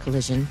 805, a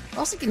collision. We're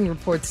also getting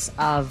reports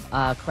of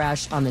a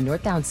crash on the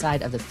northbound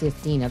side of the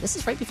 15. Now, this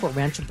is right before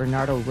Rancho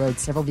Bernardo Road.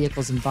 Several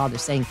vehicles involved are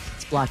saying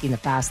it's blocking the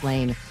fast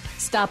lane.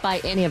 Stop by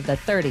any of the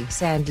 30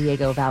 San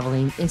Diego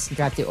Valvoline Instant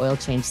Drive-Thru Oil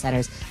Change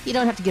Centers. You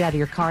don't have to get out of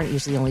your car, and it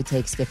usually only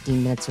takes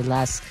 15 minutes or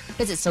less.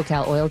 Visit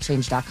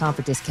SoCalOilChange.com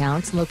for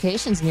discounts and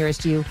locations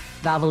nearest you.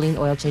 Valvoline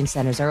Oil Change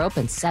Centers are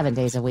open 7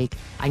 days a week.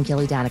 I'm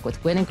Kelly Danick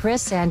with Gwynn and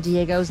Chris, San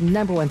Diego's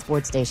 #1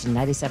 sports station,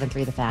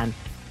 97.3 The Fan.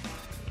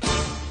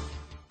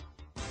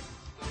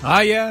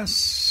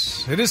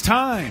 Yes, it is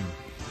time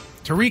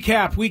to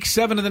recap Week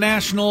 7 of the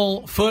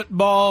National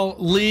Football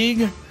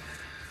League.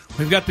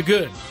 We've got the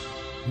good,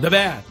 the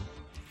bad,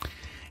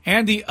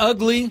 and the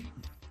ugly.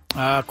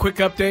 Quick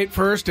update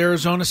first.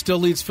 Arizona still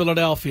leads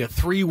Philadelphia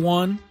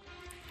 3-1.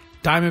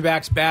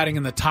 Diamondbacks batting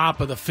in the top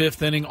of the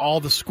 5th inning.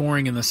 All the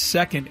scoring in the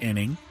 2nd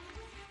inning.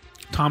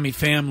 Tommy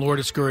Pham,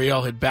 Lourdes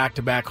Gurriel hit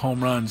back-to-back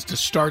home runs to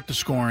start the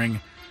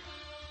scoring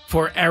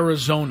for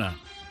Arizona.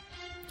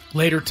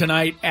 Later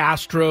tonight,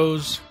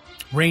 Astros,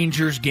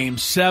 Rangers, Game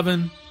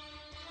 7.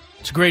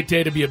 It's a great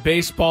day to be a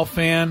baseball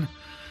fan,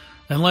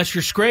 unless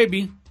you're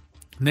Scraby.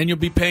 And then you'll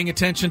be paying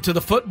attention to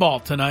the football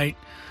tonight.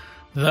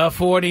 The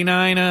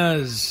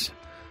 49ers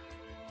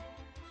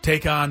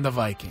take on the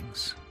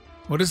Vikings.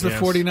 What is the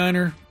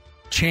 49er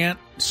chant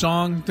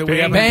song that we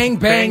have? Bang,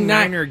 bang,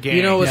 Niner gang.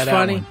 You know what's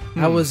funny?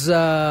 One. I was,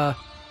 where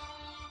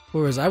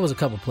was I? I was a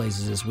couple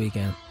places this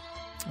weekend.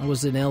 I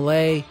was in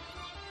L.A.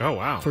 Oh,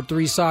 wow. For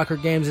 3 soccer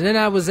games. And then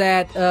I was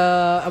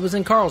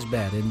in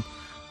Carlsbad, and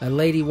a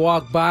lady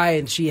walked by,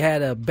 and she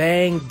had a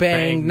Bang,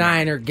 Bang,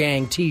 Niner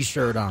Gang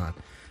T-shirt on.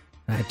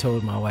 And I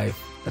told my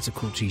wife, that's a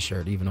cool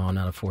T-shirt, even though I'm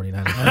not a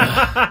 49er fan.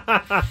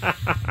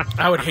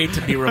 I would hate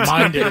to be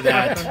reminded of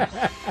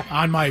that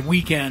on my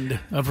weekend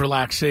of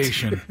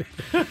relaxation.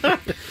 All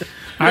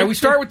right, we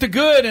start with the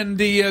good, and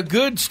the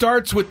good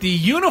starts with the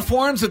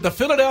uniforms that the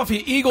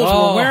Philadelphia Eagles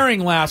were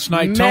wearing last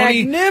night,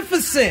 Tony.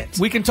 Magnificent!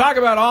 We can talk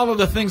about all of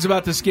the things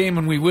about this game,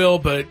 and we will,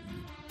 but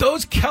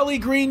those Kelly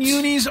Green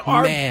unis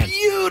are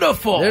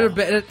beautiful.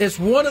 It's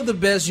one of the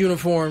best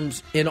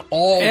uniforms in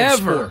all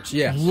ever. Sports.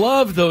 Yes.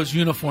 Loved those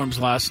uniforms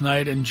last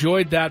night.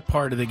 Enjoyed that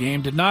part of the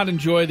game. Did not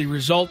enjoy the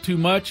result too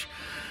much.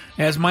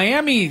 as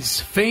Miami's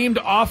famed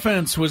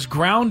offense was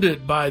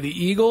grounded by the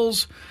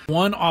Eagles.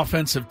 One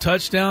offensive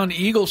touchdown.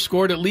 Eagles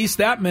scored at least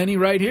that many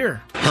right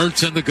here.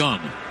 Hurts in the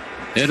gun.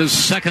 It is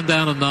 2nd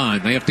down and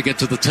 9. They have to get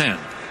to the 10.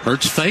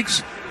 Hurts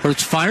fakes.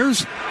 Hurts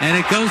fires. And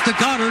it goes to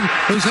Goddard,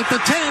 who's at the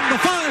 10, the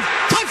 5.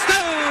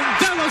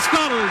 Touchdown, Dallas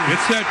Goddard.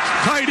 It's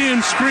that tight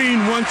end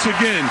screen once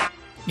again.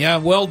 Yeah,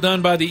 well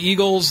done by the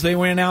Eagles. They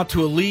went out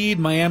to a lead.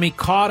 Miami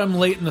caught them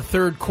late in the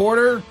third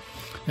quarter.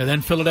 And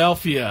then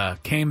Philadelphia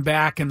came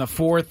back in the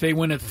fourth. They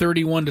win at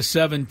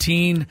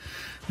 31-17.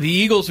 The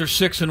Eagles are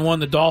 6-1.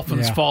 The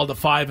Dolphins fall to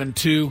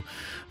 5-2.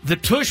 The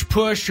tush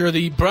push or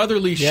the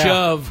brotherly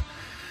shove,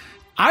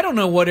 I don't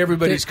know what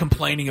everybody's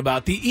complaining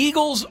about. The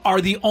Eagles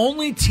are the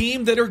only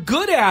team that are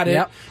good at it.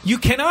 Yep. You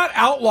cannot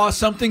outlaw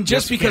something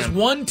just because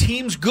one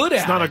team's good at it.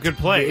 It's not a good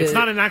play. It's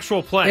not an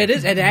actual play. It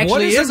is. It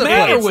actually is a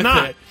play. play. It's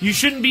not. You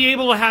shouldn't be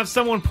able to have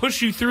someone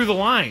push you through the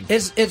line.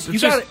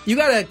 You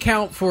got to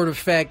account for the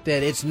fact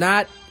that it's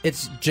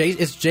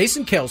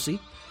Jason Kelce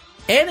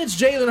and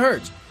it's Jalen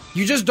Hurts.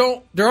 You just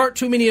don't. There aren't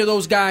too many of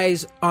those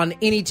guys on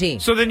any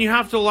team. So then you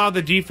have to allow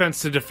the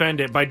defense to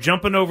defend it by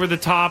jumping over the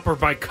top or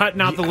by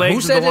cutting out the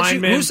legs of the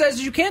linemen. Who says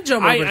you can't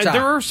jump over the top?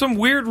 There are some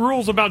weird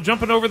rules about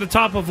jumping over the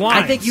top of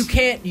lines. I think you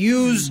can't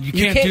use. You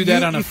can't do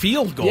that on a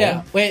field goal.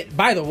 Yeah. Wait,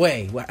 by the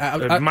way,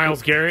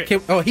 Myles Garrett.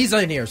 He's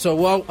in here,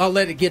 so I'll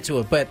let it get to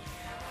it. But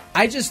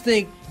I just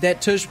think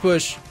that tush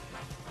push,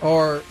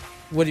 or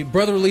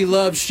brotherly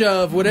love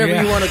shove,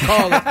 whatever you want to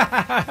call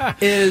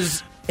it,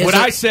 is. What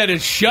I said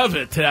is shove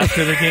it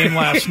after the game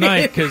last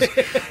night, because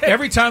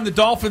every time the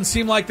Dolphins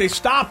seemed like they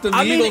stopped them,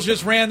 the Eagles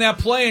just ran that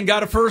play and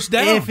got a first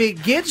down. If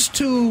it gets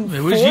to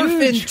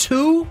 4th and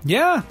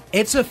 2,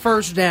 it's a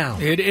first down.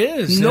 It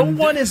is. No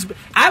one is.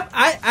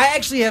 I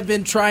actually have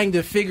been trying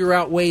to figure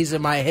out ways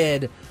in my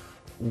head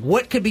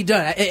what could be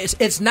done.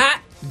 It's not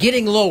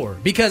getting lower,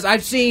 because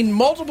I've seen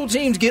multiple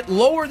teams get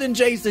lower than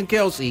Jason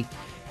Kelce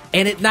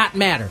and it not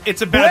matter.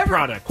 It's a bad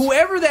product.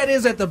 Whoever that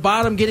is at the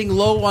bottom getting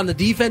low on the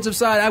defensive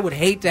side, I would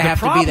hate to have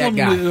to be that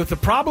guy. The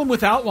problem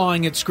with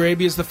outlawing it,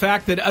 Scraby, is the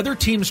fact that other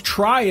teams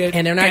try it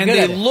and they're not good at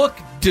it. They look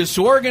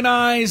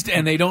disorganized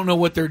and they don't know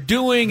what they're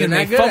doing and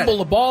they fumble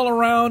the ball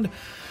around.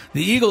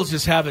 The Eagles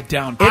just have it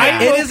down.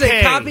 It is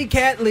a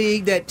copycat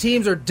league that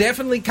teams are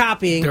definitely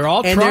copying. They're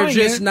all and trying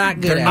they're just not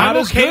good at it. I'm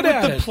okay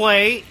with the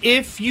play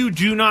if you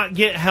do not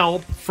get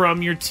help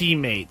from your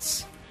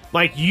teammates.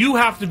 Like, you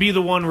have to be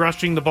the one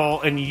rushing the ball,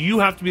 and you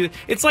have to be.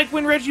 It's like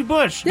when Reggie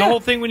Bush, the whole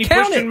thing when he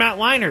pushed in Matt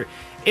Leinart.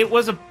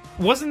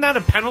 Wasn't that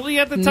a penalty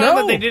at the time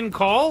that they didn't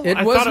call?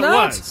 I thought it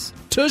was.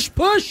 Tush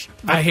push.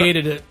 I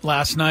hated it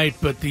last night,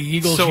 but the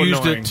Eagles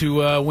used it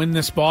to win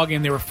this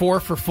ballgame. They were 4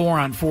 for 4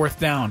 on 4th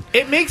down.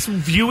 It makes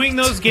viewing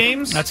those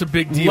games that's a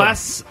big deal.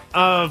 Less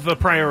of a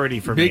priority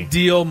for me. Big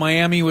deal.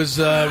 Miami was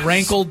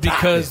rankled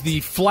because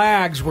the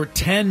flags were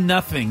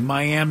 10-0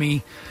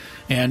 Miami.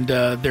 And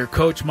their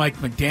coach, Mike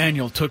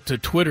McDaniel, took to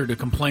Twitter to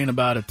complain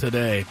about it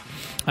today.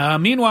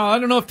 Meanwhile, I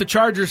don't know if the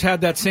Chargers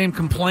had that same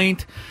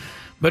complaint,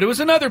 but it was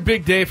another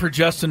big day for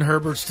Justin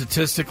Herbert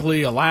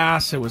statistically.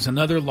 Alas, it was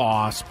another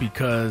loss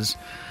because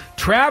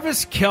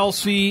Travis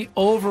Kelce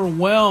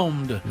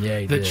overwhelmed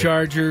the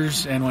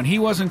Chargers, and when he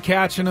wasn't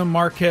catching them,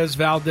 Marquez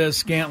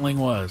Valdez-Scantling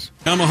was.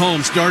 Now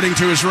Mahomes darting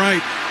to his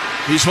right.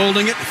 He's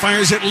holding it,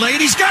 fires it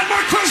late. He's got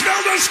Marquez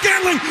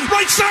Valdez-Scantling,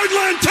 right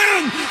sideline,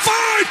 10,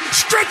 5,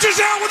 stretches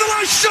out with the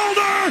left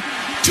shoulder.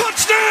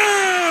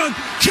 Touchdown,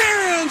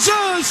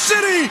 Kansas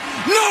City.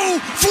 No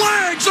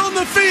flags on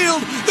the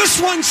field. This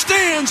one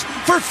stands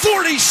for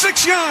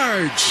 46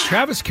 yards.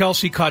 Travis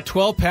Kelce caught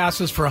 12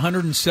 passes for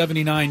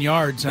 179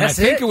 yards, and I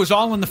think it was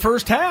all in the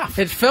first half.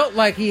 It felt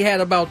like he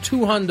had about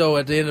 200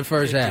 at the end of the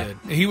first half.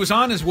 He was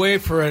on his way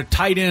for a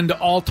tight end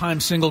all-time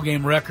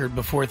single-game record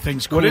before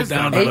things cooled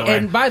down.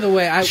 And by the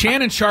way,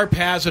 Shannon Sharp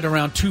has it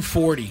around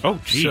 240. Oh,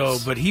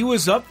 geez. But he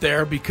was up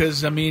there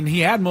because, he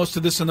had most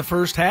of this in the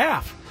first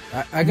half.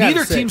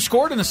 Neither team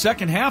scored in the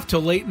second half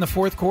till late in the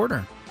fourth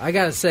quarter. I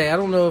gotta say, I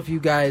don't know if you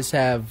guys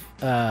saw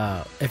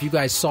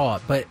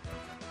it, but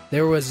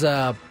there was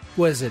the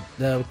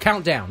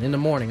countdown in the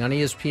morning on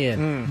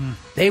ESPN.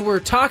 They were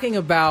talking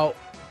about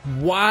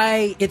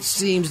why it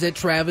seems that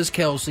Travis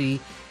Kelce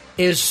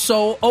is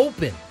so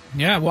open.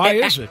 Yeah, why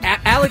is it?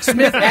 Alex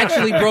Smith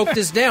actually broke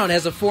this down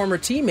as a former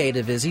teammate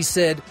of his. He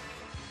said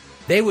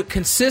they would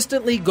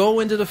consistently go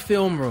into the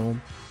film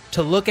room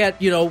to look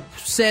at,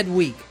 said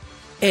week,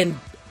 and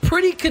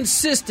pretty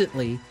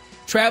consistently,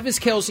 Travis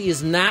Kelce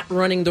is not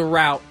running the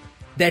route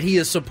that he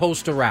is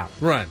supposed to run.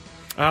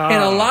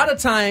 And a lot of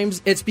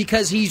times, it's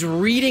because he's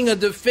reading a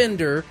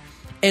defender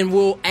and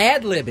will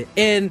ad-lib it.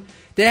 And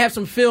they have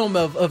some film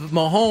of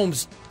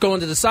Mahomes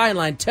going to the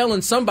sideline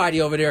telling somebody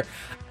over there,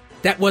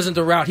 that wasn't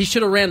the route. He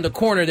should have ran the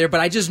corner there, but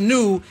I just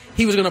knew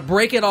he was going to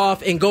break it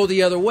off and go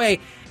the other way.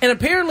 And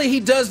apparently he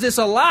does this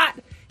a lot.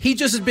 He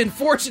just has been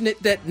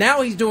fortunate that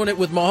now he's doing it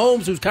with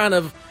Mahomes, who's kind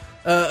of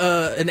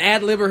an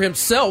ad-libber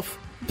himself.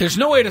 There's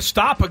no way to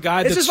stop a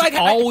guy It's that's just like,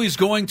 always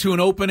going to an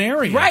open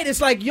area. Right. It's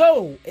like,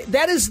 yo,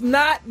 that is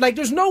not, like,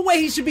 there's no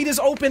way he should be this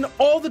open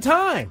all the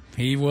time.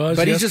 He was,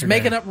 but he's just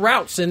making up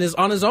routes and is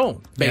on his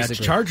own,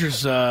 basically. Yeah,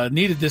 Chargers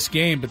needed this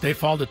game, but they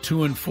fall to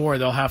 2-4.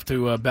 They'll have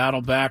to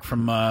battle back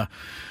from I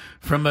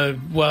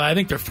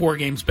think they're 4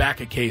 games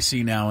back at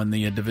KC now in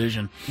the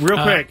division.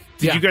 Real quick,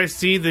 did you guys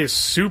see this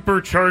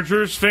Super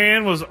Chargers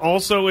fan was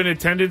also in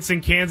attendance in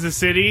Kansas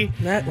City?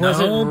 That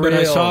wasn't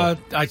real. But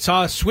I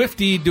saw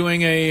Swifty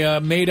doing a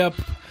made-up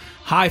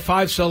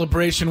high-five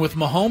celebration with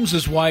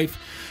Mahomes' wife,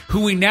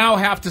 who we now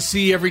have to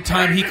see every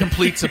time he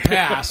completes a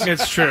pass.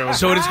 It's true.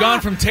 So it has gone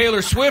from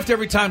Taylor Swift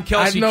every time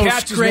Kelsey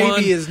catches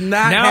one. Is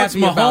not now it's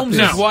Mahomes'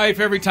 No. wife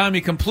every time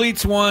he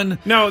completes one.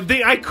 No,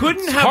 I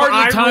couldn't it's have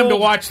hardly time to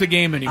watch the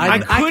game anymore.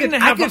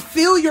 I could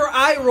feel your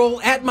eye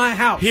roll at my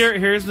house.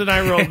 Here's the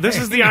eye roll. This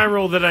is the eye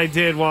roll that I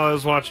did while I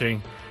was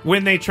watching.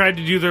 When they tried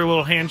to do their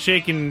little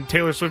handshake and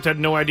Taylor Swift had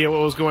no idea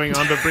what was going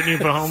on, but Brittany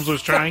Mahomes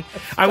was trying.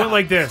 I went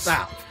like this.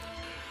 Stop.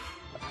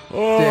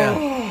 Oh,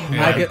 yeah.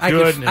 I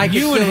could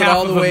you feel and it half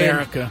all the of way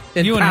America.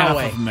 in You and half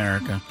Poway. of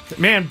America.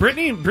 Man,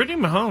 Brittany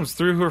Mahomes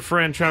threw her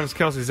friend Travis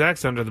Kelce's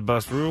ex under the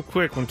bus real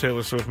quick when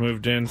Taylor Swift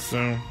moved in.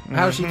 So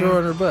how did she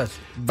throw her bus?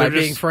 By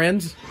being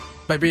friends?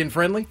 By being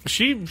friendly?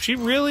 She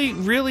really,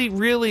 really,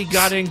 really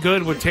got in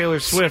good with Taylor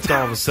Swift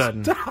all of a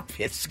sudden. Stop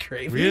it,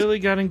 Scrappy. Really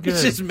got in good.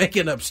 It's just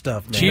making up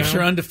stuff, man. Chiefs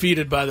are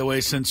undefeated, by the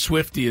way, since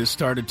Swifty has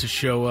started to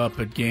show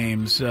up at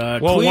games.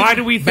 Why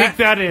do we think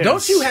that is?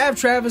 Don't you have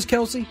Travis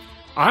Kelce?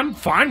 I'm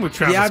fine with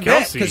Travis Kelce.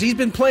 bet, because he's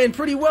been playing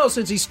pretty well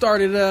since he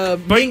started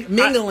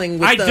mingling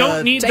with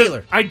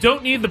Taylor. I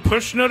don't need the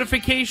push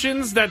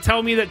notifications that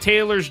tell me that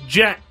Taylor's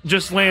jet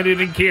just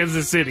landed in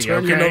Kansas City.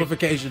 Turn your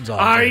notifications off.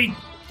 I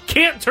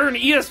can't turn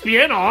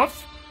ESPN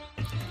off.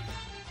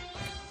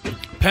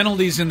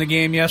 Penalties in the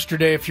game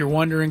yesterday, if you're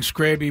wondering,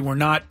 Scraby, were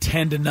not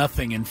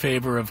 10-0 in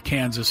favor of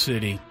Kansas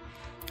City.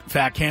 In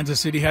fact, Kansas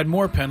City had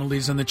more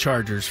penalties than the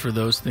Chargers, for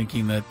those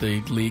thinking that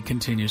the league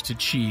continues to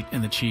cheat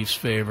in the Chiefs'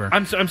 favor.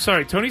 I'm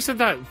sorry. Tony said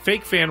that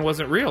fake fan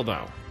wasn't real,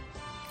 though.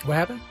 What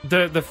happened?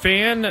 The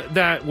fan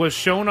that was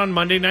shown on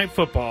Monday Night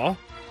Football,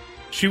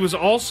 she was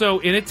also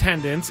in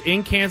attendance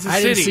in Kansas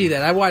City. I didn't see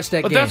that. I watched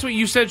that game. But that's what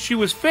you said. She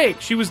was fake.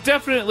 She was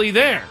definitely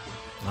there.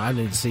 I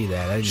didn't see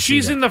that.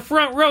 She's in the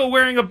front row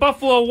wearing a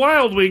Buffalo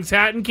Wild Wings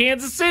hat in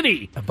Kansas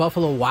City. A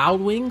Buffalo Wild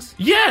Wings?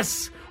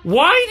 Yes.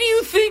 Why do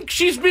you think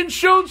she's been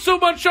shown so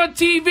much on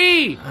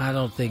TV? I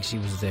don't think she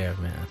was there,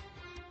 man.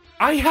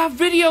 I have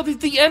video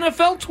that the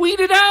NFL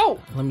tweeted out.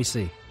 Let me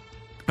see.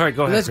 All right,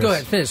 go ahead. Let's go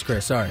ahead. Finish,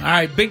 Chris. Sorry. All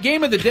right, big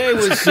game of the day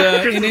was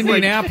in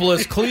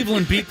Indianapolis.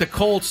 Cleveland beat the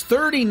Colts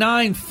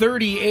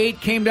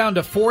 39-38. Came down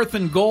to 4th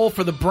and goal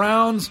for the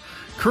Browns.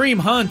 Kareem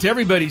Hunt,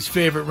 everybody's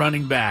favorite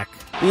running back.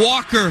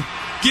 Walker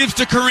gives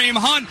to Kareem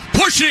Hunt.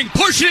 Pushing.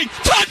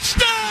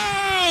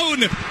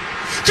 Touchdown!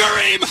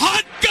 Kareem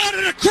Hunt got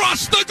it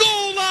across the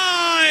goal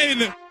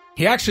line!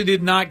 He actually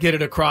did not get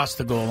it across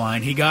the goal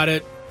line. He got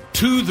it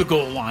to the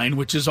goal line,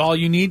 which is all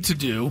you need to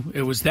do.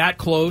 It was that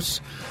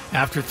close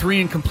after 3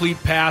 incomplete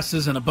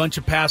passes and a bunch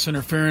of pass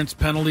interference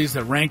penalties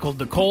that rankled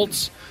the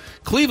Colts.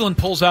 Cleveland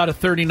pulls out a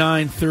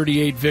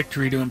 39-38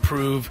 victory to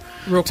improve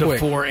to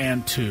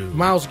 4-2.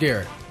 Myles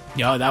Garrett.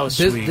 Yeah, that was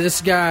sweet.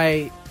 This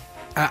guy,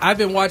 I've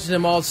been watching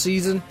him all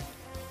season.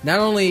 Not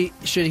only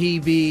should he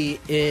be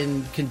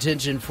in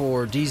contention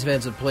for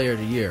Defensive Player of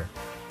the Year,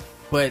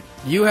 but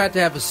you have to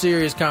have a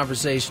serious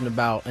conversation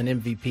about an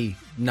MVP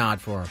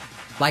nod for him.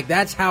 Like,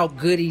 that's how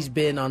good he's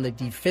been on the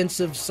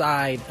defensive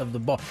side of the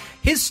ball.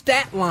 His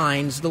stat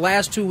lines the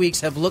last 2 weeks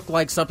have looked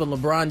like something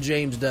LeBron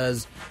James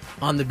does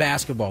on the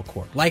basketball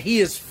court. Like, he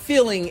is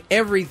filling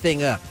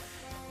everything up.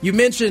 You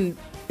mentioned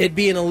it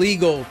being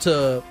illegal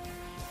to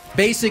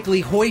basically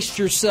hoist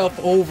yourself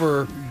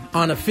over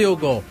on a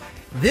field goal.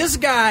 This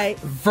guy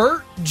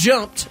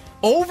jumped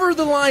over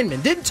the lineman,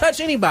 didn't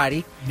touch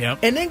anybody,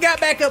 and then got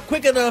back up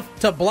quick enough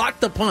to block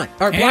the punt.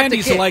 Or block and the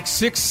he's kick. like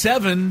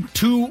 6'7",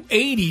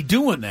 280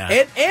 doing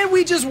that. And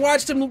we just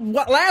watched him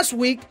last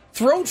week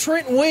throw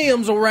Trent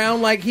Williams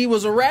around like he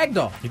was a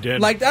ragdoll. He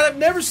did. Like, I've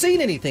never seen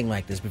anything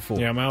like this before.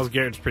 Yeah, Myles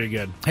Garrett's pretty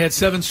good. He had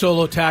 7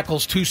 solo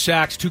tackles, 2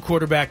 sacks, 2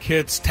 quarterback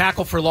hits,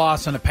 tackle for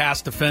loss on a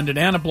pass defended,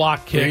 and a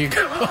block kick. There you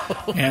go.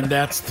 And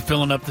that's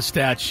filling up the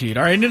stat sheet.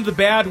 All right, into the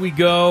bad we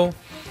go.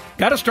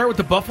 Got to start with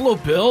the Buffalo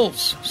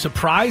Bills.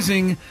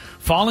 Surprising,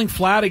 falling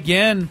flat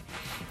again.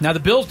 Now, the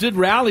Bills did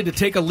rally to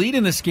take a lead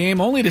in this game,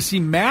 only to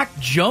see Mac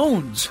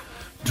Jones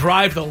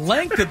drive the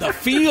length of the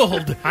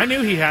field. I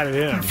knew he had it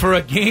in. For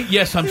a game.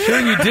 Yes, I'm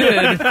sure you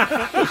did.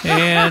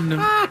 And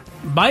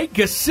Mike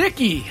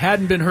Gesicki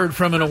hadn't been heard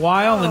from in a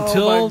while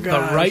until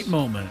the right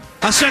moment.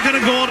 A second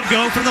and goal to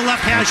go from the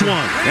left hash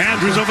one.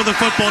 Andrews over the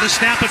football to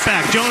snap it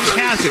back. Jones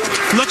has it.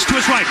 Looks to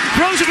his right.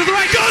 Throws it to the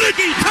right. Got it!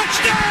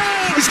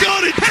 Touchdown! He's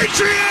got it!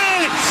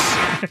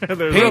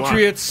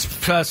 Patriots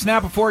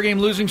snap a 4-game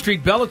losing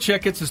streak.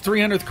 Belichick gets his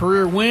 300th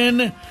career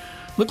win.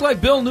 Looked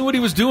like Bill knew what he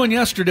was doing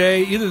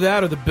yesterday. Either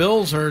that or the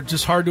Bills are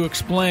just hard to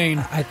explain.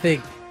 I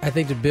think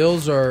the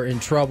Bills are in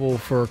trouble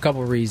for a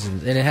couple of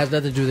reasons, and it has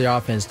nothing to do with their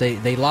offense.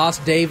 They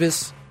lost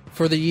Davis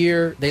for the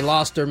year. They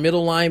lost their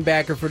middle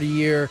linebacker for the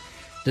year.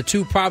 The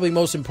two probably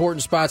most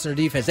important spots in their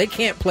defense. They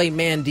can't play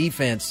man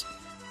defense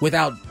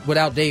without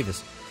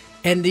Davis.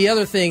 And the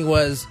other thing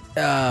was,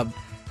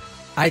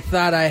 I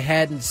thought I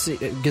hadn't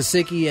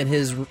Gesicki and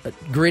his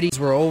gritties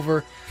were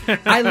over.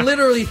 I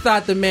literally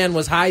thought the man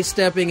was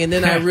high-stepping, and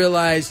then I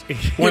realized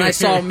when I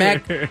saw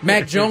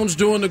Mac Jones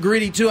doing the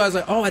gritty, too, I was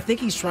like, oh, I think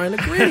he's trying to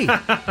gritty.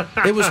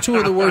 It was two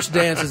of the worst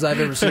dances I've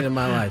ever seen in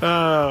my life.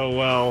 Oh,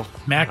 well,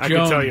 Mac I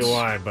Jones, can tell you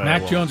why. But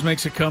Mac Jones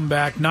makes a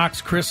comeback,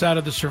 knocks Chris out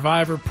of the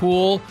survivor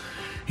pool.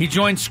 He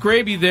joined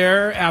Scraby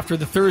there after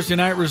the Thursday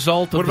night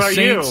result of the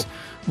Saints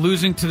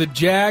losing to the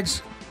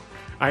Jags.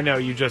 I know,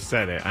 you just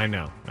said it. I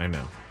know.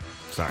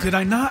 Sorry. Did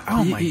I not?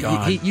 Oh, my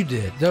God. You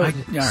did. All right.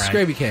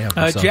 Scraby can't help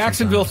himself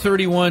Jacksonville sometimes.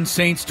 31,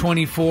 Saints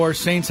 24.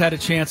 Saints had a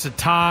chance to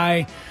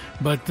tie,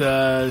 but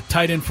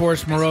tight end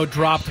Forrest Moreau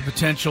dropped a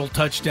potential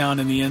touchdown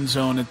in the end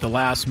zone at the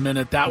last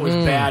minute. That was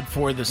bad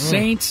for the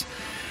Saints.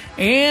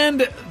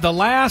 And the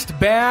last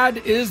bad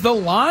is the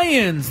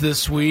Lions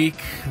this week.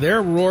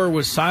 Their roar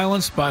was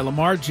silenced by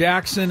Lamar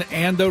Jackson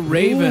and the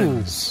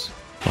Ravens.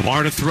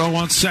 Lamar to throw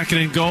on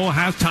 2nd and goal.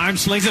 Halftime,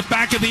 slings it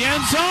back in the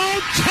end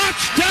zone.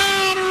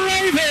 Touchdown,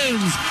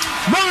 Ravens!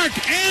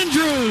 Mark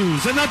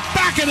Andrews in the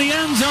back of the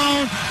end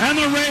zone, and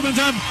the Ravens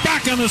are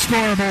back on the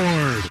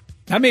scoreboard.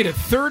 I made it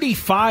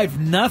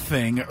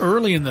 35-0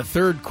 early in the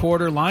third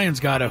quarter.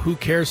 Lions got a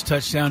who-cares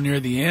touchdown near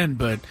the end,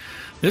 but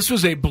this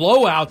was a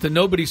blowout that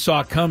nobody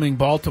saw coming.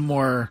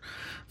 Baltimore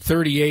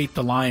 38,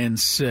 the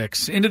Lions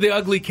 6. Into the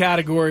ugly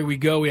category we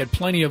go. We had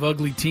plenty of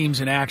ugly teams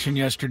in action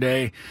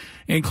yesterday,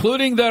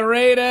 including the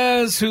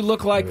Raiders, who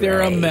look like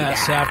they're a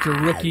mess after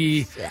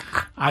rookie,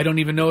 I don't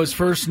even know his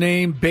first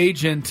name,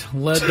 Bajent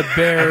led the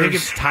Bears. I think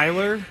it's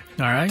Tyler.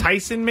 All right.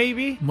 Tyson,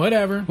 maybe?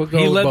 Whatever.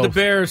 He led the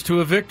Bears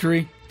to a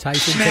victory.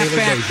 Tyson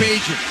Snapback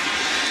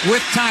Bajent.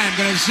 With time,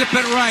 going to zip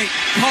it right.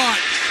 Caught.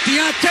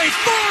 Deontay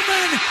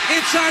Foreman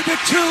inside the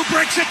 2,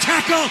 breaks a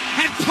tackle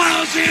and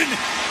plows in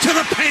to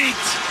the paint.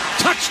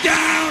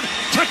 Touchdown!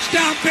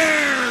 Touchdown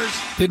Bears!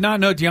 Did not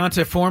know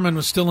Deontay Foreman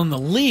was still in the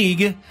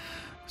league.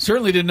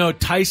 Certainly didn't know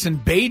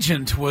Tyson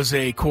Bajent was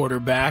a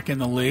quarterback in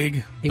the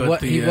league. He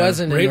wasn't Raiders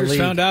in the league.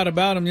 found out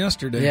about him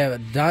yesterday. Yeah,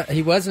 but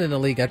he wasn't in the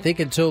league, I think,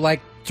 until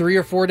like 3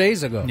 or 4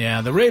 days ago.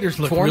 Yeah, the Raiders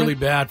look really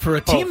bad. For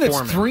a team that's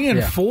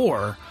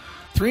 3-4,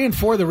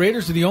 3-4, the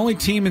Raiders are the only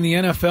team in the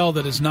NFL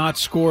that has not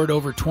scored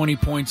over 20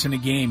 points in a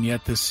game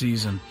yet this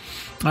season.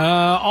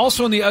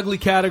 Also in the ugly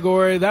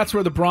category, that's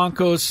where the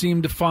Broncos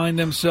seem to find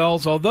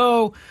themselves,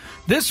 although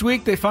this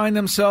week they find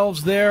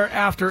themselves there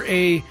after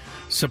a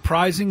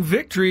surprising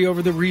victory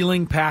over the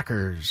reeling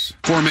Packers.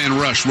 4-man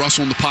rush.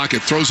 Russell in the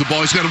pocket. Throws the ball.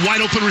 He's got a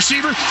wide open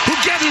receiver who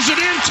gathers it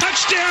in.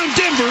 Touchdown,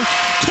 Denver.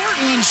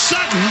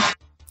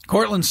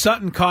 Cortland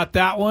Sutton caught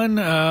that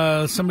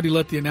one. Somebody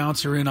let the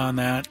announcer in on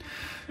that.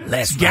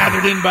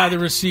 Gathered in by the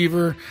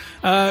receiver.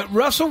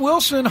 Russell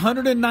Wilson,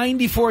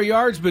 194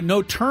 yards, but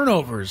no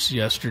turnovers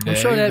yesterday. I'm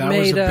sure that made,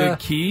 was a big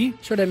key.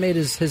 Sure that made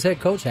his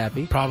head coach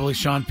happy. Probably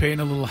Sean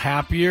Payton a little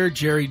happier.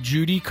 Jerry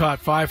Jeudy caught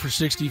 5 for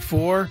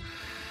 64.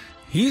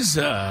 He's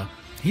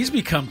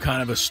become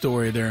kind of a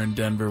story there in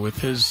Denver with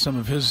some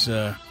of his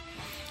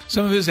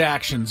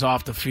actions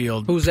off the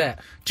field. Who's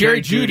that?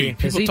 Jerry Jeudy.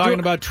 People talking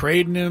about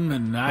trading him,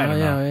 and I don't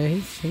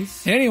know.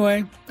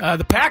 Anyway,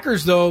 the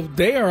Packers though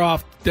got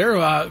off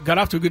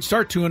to a good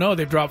start, 2-0.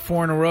 They've dropped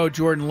 4 in a row.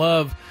 Jordan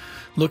Love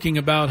looking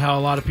about how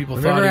a lot of people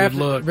thought he would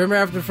look. Remember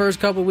after the first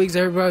couple of weeks,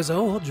 everybody was,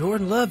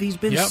 Jordan Love, he's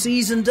been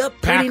seasoned up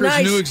pretty Packers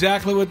nice. knew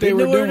exactly what they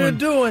were doing. What they were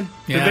doing.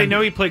 Yeah. Did they know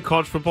he played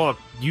college football at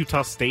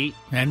Utah State?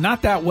 And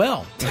not that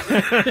well.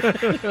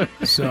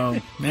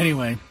 So,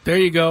 anyway, there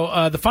you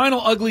go. The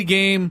final ugly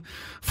game,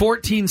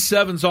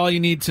 14-7 is all you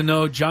need to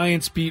know.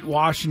 Giants beat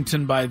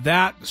Washington by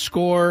that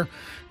score.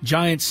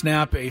 Giants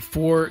snap a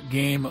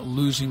 4-game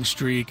losing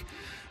streak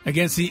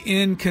against the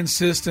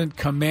inconsistent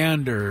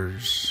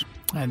Commanders.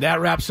 And that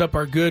wraps up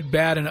our good,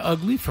 bad, and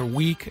ugly for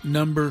week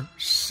number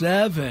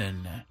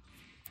 7.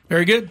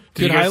 Very good.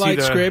 Good highlight,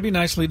 Scraby.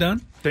 Nicely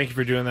done. Thank you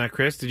for doing that,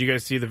 Chris. Did you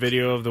guys see the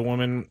video of the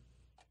woman,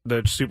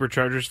 the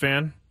Superchargers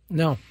fan?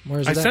 No.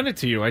 Where's that? I sent it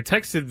to you. I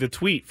texted the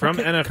tweet from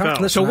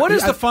NFL. So what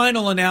is the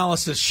final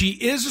analysis? She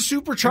is a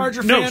Supercharger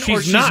fan no, or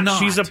she's not?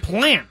 She's a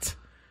plant.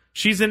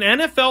 She's an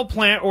NFL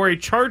plant or a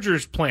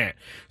Chargers plant.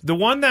 The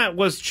one that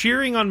was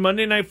cheering on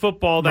Monday Night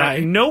Football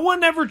that no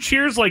one ever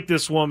cheers like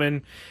this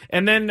woman.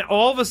 And then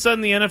all of a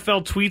sudden the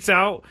NFL tweets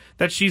out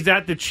that she's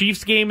at the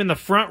Chiefs game in the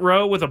front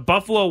row with a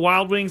Buffalo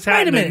Wild Wings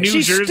hat and a new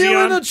she's jersey still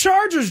on. in a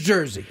Chargers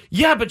jersey.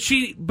 Yeah, but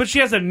she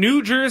has a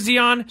new jersey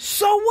on.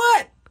 So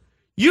what?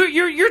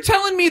 You're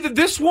telling me that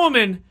this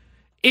woman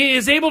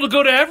is able to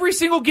go to every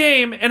single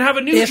game and have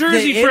a new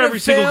jersey for every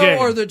single game?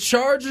 Or the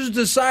Chargers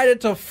decided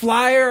to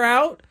fly her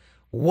out?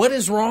 What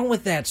is wrong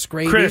with that,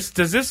 Scraby? Chris,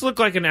 does this look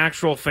like an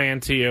actual fan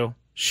to you?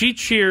 She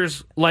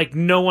cheers like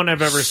no one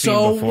I've ever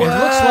seen before.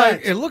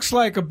 It looks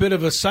like a bit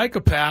of a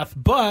psychopath,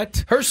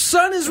 but her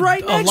son is right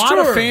next to her. A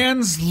lot of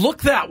fans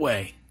look that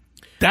way.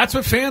 That's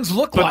what fans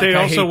look but like. But they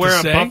I also hate wear to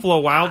a say. Buffalo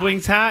Wild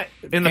Wings hat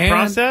in the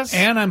process.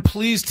 And I'm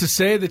pleased to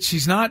say that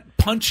she's not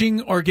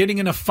punching or getting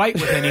in a fight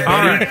with anybody.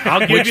 All right, I'll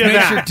give which you makes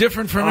that. her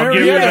different from I'll every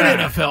give you other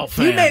that. NFL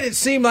fan. He made it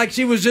seem like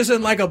she was just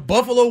in like a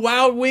Buffalo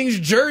Wild Wings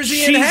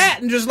jersey and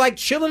hat and just like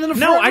chilling in the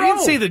front row. No, I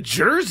didn't say the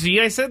jersey.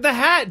 I said the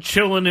hat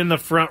chilling in the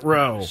front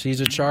row.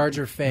 She's a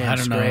Charger fan. I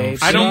don't know.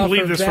 Scrapes. I don't Off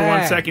believe her this back. for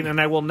 1 second, and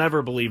I will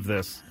never believe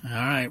this. All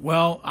right.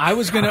 Well, I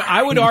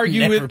would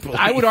argue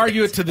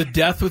it to the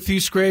death with you,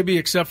 Scraby,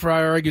 except for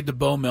I argued the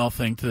BoMel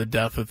thing to the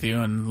death with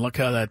you, and look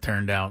how that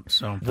turned out.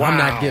 So I'm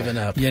not giving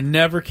up. You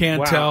never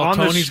can tell. On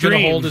Tony's going to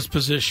stream- hold his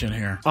position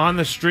here. On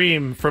the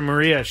stream from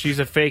Maria, she's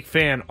a fake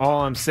fan.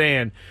 All I'm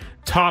saying,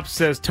 Top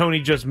says Tony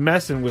just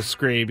messing with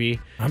Scraby.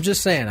 I'm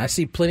just saying, I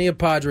see plenty of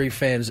Padre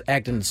fans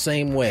acting the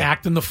same way.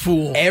 Acting the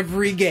fool.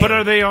 Every game. But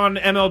are they on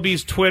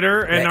MLB's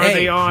Twitter, and are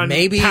they on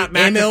maybe Pat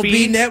MLB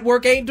McAfee?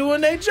 Network ain't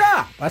doing their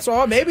job. That's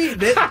all. Maybe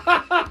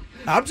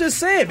I'm just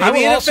saying.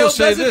 Maybe I will also NFL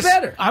say does this. it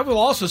better. I will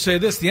also say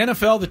this: the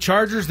NFL, the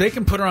Chargers, they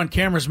can put her on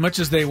camera as much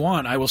as they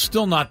want. I will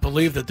still not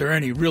believe that there are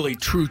any really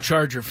true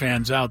Charger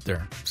fans out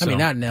there. I mean,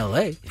 not in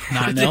L.A.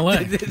 Not in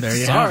L.A. There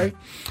you Sorry.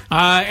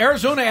 have it.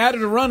 Arizona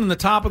added a run in the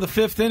top of the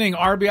fifth inning.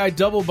 RBI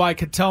double by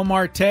Ketel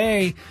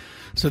Marte.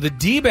 So the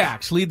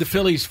D-backs lead the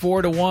Phillies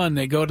 4-1.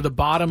 They go to the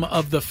bottom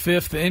of the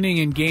fifth inning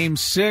in Game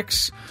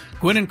 6.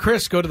 Gwynn and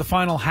Chris go to the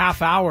final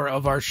half hour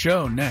of our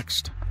show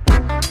next.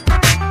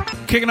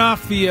 Kicking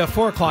off the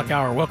 4 o'clock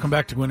hour. Welcome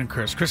back to Gwynn and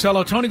Chris. Chris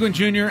Ello, Tony Gwynn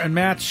Jr., and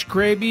Matt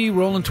Scraby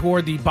rolling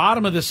toward the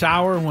bottom of this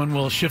hour when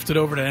we'll shift it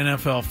over to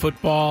NFL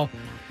football.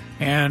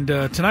 And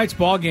tonight's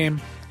ball game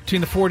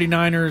between the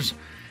 49ers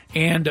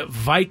and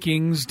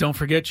Vikings. Don't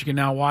forget, you can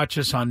now watch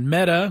us on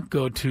Meta.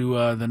 Go to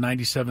the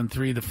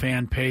 97.3, the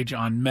fan page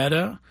on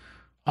Meta,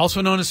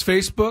 also known as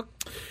Facebook.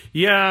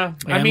 Yeah,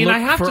 And I mean, look I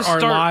have for to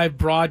start our live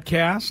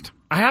broadcast.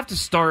 I have to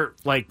start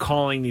like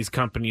calling these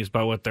companies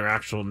by what their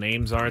actual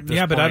names are at this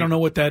Yeah, point. but I don't know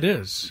what that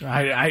is.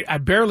 I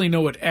barely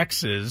know what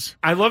X is.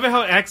 I love it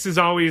how X is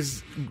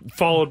always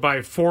followed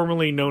by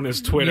formerly known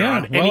as Twitter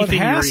on well, anything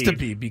it has you to read.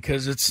 be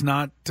because it's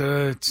not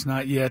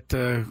yet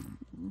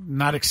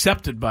not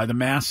accepted by the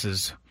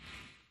masses.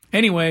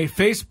 Anyway,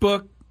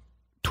 Facebook,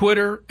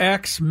 Twitter,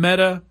 X,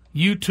 Meta,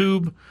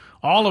 YouTube,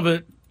 all of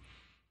it.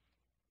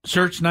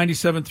 Search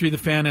 97.3 The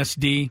Fan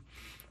SD.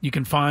 You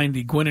can find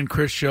the Gwynn and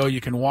Chris show. You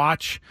can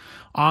watch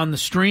on the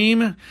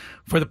stream.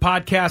 For the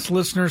podcast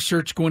listeners,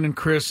 search Gwynn and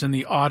Chris in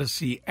the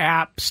Odyssey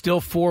app.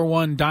 Still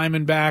 4-1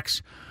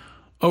 Diamondbacks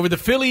over the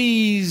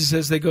Phillies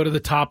as they go to the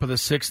top of the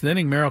sixth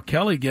inning. Merrill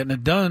Kelly getting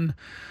it done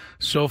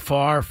so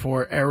far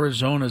for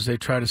Arizona as they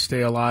try to stay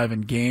alive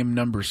in game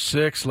number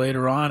 6.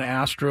 Later on,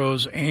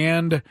 Astros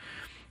and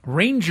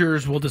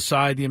Rangers will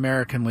decide the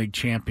American League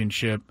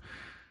Championship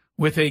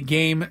with a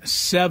Game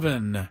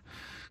 7.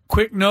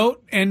 Quick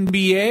note,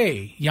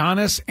 NBA,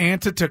 Giannis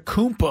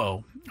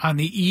Antetokounmpo, on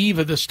the eve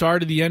of the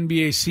start of the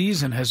NBA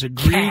season, has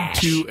agreed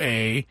to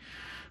a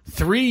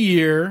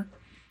 3-year,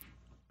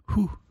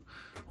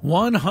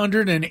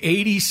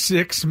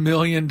 $186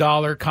 million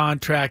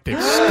contract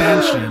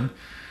extension.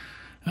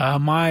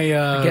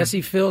 I guess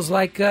he feels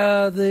like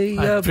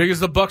the figures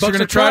the Bucks are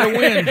going to try to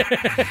win.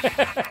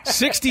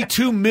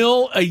 $62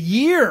 million a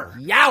year.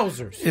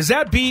 Yowzers! Does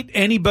that beat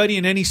anybody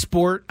in any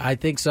sport? I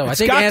think so. It's I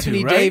think got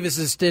Anthony to, right? Davis'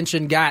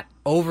 extension got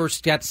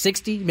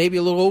 60, maybe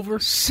a little over.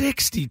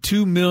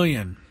 $62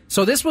 million.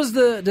 So this was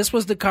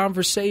the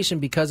conversation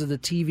because of the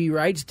TV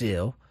rights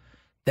deal,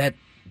 that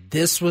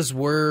this was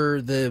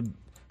where the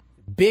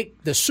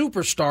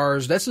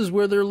superstars, this is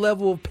where their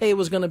level of pay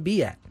was going to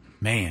be at.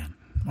 Man.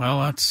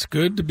 Well, that's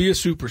good to be a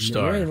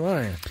superstar. You ain't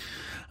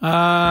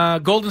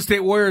lying. Golden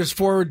State Warriors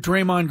forward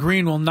Draymond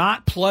Green will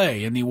not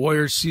play in the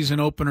Warriors season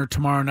opener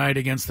tomorrow night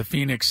against the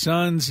Phoenix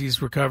Suns.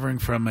 He's recovering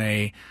from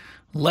a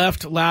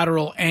left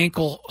lateral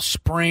ankle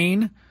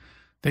sprain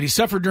that he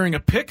suffered during a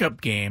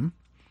pickup game.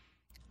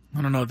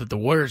 I don't know that the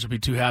Warriors will be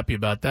too happy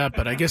about that,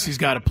 but I guess he's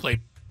got to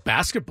play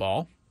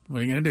basketball.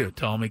 What are you going to do?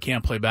 Tell him he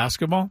can't play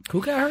basketball?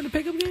 Who got hurt in the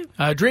pickup game?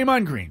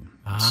 Draymond Green.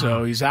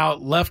 So he's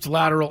out, left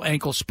lateral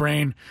ankle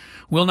sprain.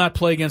 Will not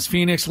play against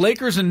Phoenix.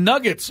 Lakers and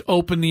Nuggets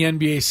open the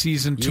NBA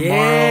season tomorrow.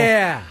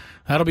 Yeah.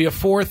 That'll be a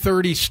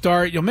 4:30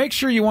 start. You'll make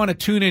sure you want to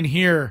tune in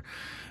here.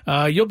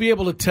 You'll be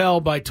able to tell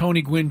by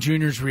Tony Gwynn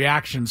Jr.'s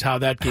reactions how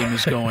that game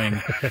is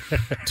going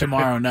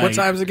tomorrow night. What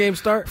time does the game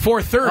start?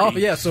 4:30. Oh,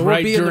 yeah, so we'll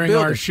right be in the during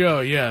building. our show.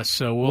 Yes,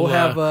 so We'll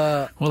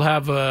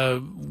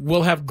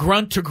have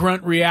grunt to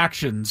grunt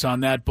reactions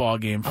on that ball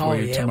game for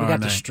you tomorrow we got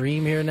night. the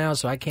stream here now,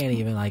 so I can't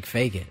even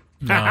fake it.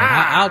 No.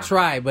 I'll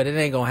try, but it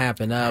ain't gonna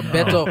happen.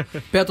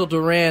 Beto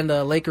Duran,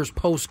 the Lakers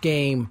post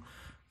game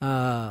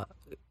guy,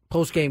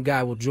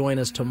 will join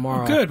us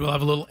tomorrow. Good. We'll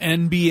have a little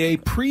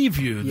NBA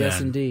preview then.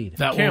 Yes, indeed.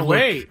 Can't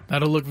wait.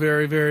 That'll look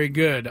very, very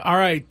good. All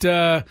right.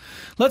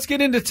 Let's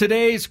get into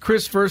today's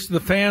Chris First of the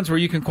Fans, where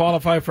you can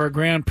qualify for a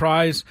grand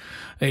prize,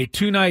 a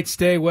 2-night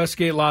stay,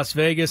 Westgate, Las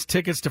Vegas,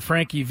 tickets to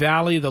Frankie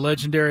Valli, the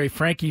legendary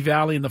Frankie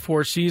Valli in the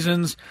Four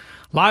Seasons,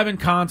 live in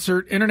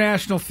concert,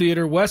 International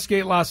Theater,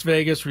 Westgate, Las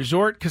Vegas,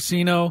 Resort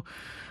Casino,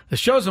 The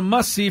show's a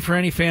must-see for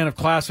any fan of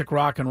classic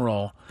rock and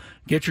roll.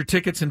 Get your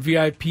tickets and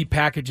VIP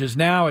packages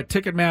now at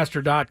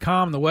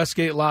Ticketmaster.com. The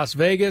Westgate Las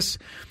Vegas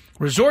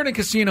Resort and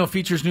Casino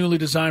features newly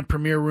designed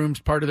premier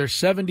rooms, part of their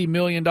 $70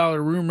 million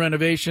room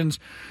renovations,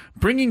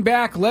 bringing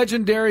back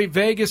legendary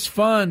Vegas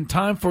fun.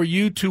 Time for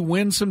you to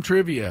win some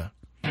trivia.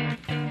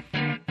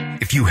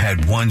 If you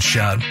had one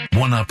shot,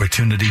 one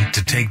opportunity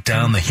to take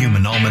down the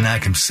human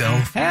almanac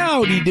himself,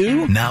 howdy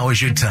do. Now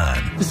is your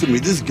time. Listen to me,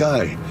 this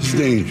guy is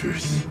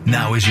dangerous.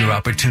 Now is your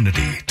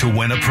opportunity to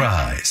win a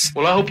prize.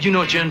 Well, I hope you know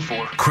what you're in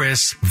for.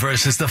 Chris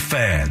versus the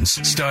Fans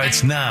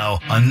starts now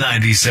on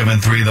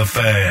 97.3 The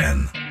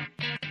Fan.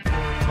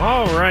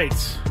 All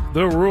right.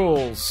 The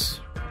rules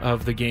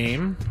of the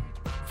game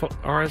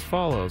are as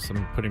follows.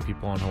 I'm putting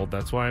people on hold.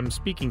 That's why I'm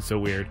speaking so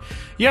weird.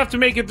 You have to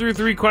make it through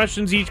 3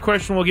 questions. Each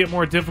question will get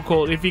more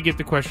difficult. If you get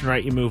the question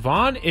right, you move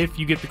on. If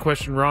you get the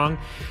question wrong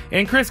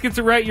and Chris gets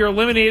it right, you're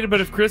eliminated. But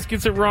if Chris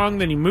gets it wrong,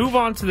 then you move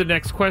on to the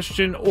next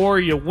question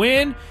or you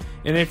win.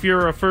 And if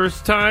you're a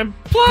first-time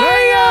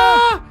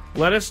player,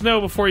 let us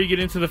know before you get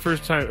into the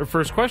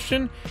first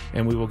question,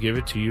 and we will give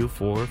it to you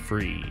for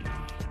free.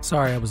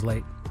 Sorry, I was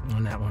late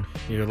on that one.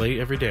 You're late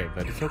every day,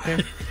 but it's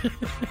okay.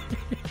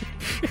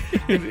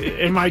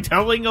 Am I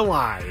telling a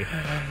lie?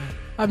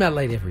 I'm not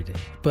late every day,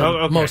 but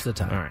okay. Most of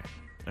the time.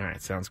 All right.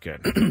 Sounds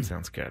good.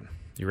 Sounds good.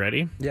 You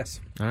ready?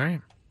 Yes. All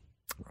right.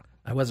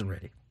 I wasn't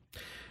ready.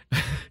 All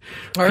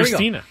right,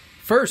 Christina.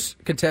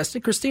 First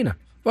contestant, Christina.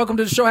 Welcome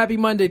to the show. Happy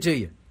Monday to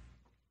you.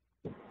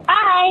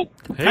 Hi.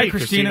 Hey, Hi,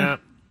 Christina.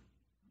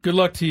 Good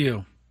luck to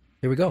you.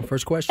 Here we go.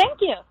 First question.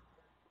 Thank you.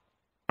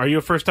 Are you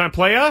a first-time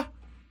player?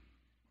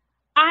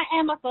 I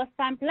am a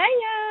first-time player.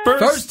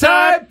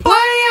 First-time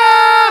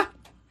player!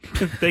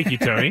 Thank you,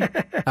 Tony.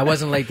 I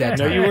wasn't late that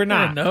time. No, you were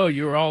not. No,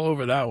 you were all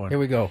over that one. Here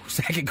we go.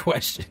 Second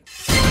question.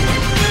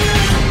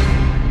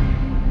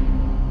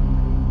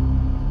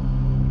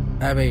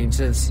 I mean,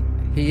 since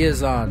he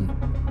is on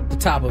the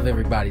top of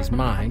everybody's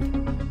mind,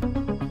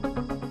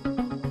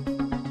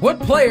 what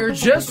player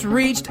just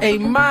reached a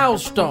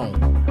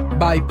milestone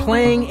by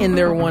playing in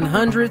their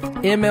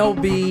 100th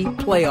MLB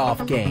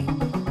playoff game?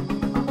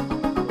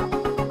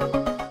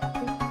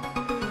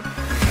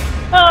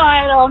 Oh,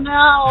 I don't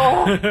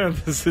know.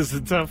 This is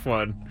a tough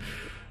one.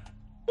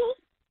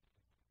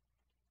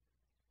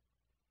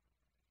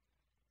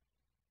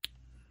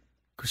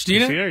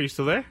 Christina, are you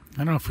still there? I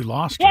don't know if we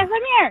lost her. Yes,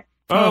 I'm here.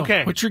 Oh,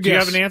 okay. What's your guess? Do you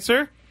have an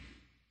answer?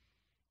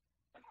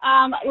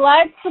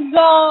 Let's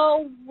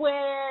go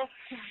with...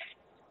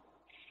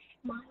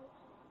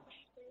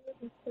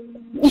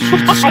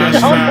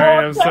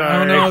 I'm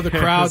sorry. Oh no, the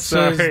crowd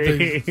says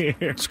Sorry.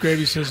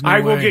 Scraby says no I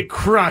will way. get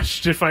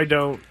crushed if I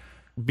don't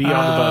be on the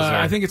buzzer.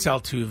 I think it's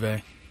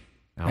Altuve.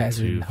 As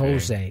in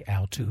Jose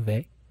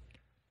Altuve.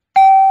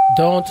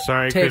 Don't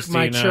take Christina.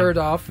 my shirt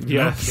off.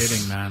 Yes. No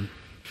kidding, man.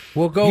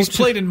 We'll go. He's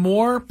played in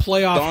more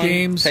playoff Don't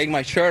games. take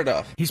my shirt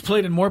off. He's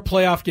played in more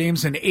playoff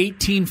games than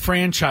 18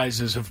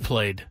 franchises have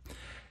played.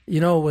 You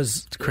know, it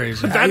was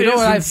crazy. That you know is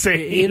what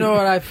insane. You know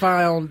what I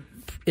found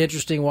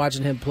interesting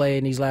watching him play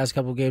in these last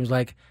couple of games,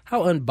 like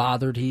how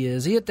unbothered he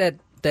is. He hit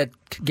that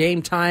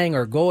game tying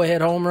or go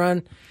ahead home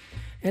run,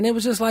 and it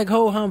was just like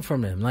ho hum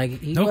from him. Like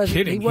he No wasn't,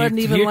 kidding. He wasn't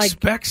even he like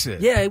expects it.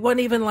 Yeah, he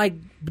wasn't even like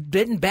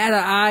didn't bat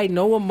an eye,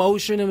 no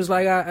emotion. It was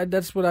like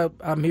that's what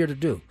I'm here to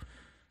do.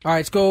 All right,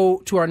 let's go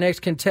to our next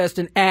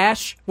contestant,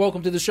 Ash.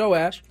 Welcome to the show,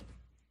 Ash.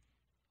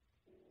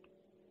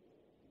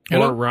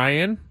 Hello,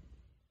 Ryan.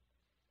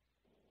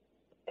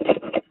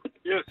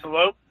 Yes,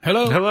 hello?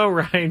 Hello,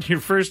 Ryan. Your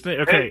first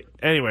name. Okay,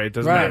 anyway, it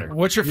doesn't matter.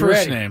 What's your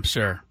first name,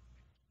 sir?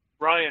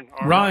 Ryan.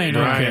 Ryan,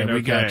 okay, Ryan,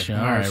 we got you.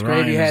 All right, Scraby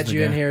Ryan had is the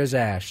you in guy. here as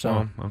Ash.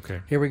 So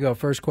okay. Here we go.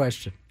 First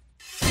question.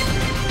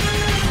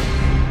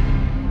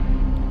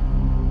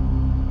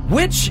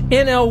 Which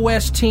NL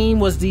West team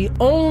was the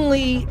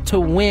only to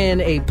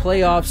win a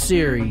playoff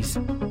series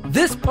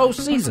this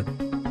postseason?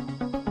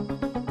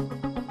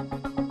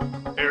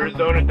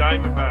 Arizona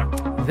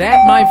Diamondbacks.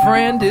 That, my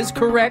friend, is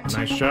correct.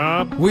 Nice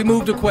job. We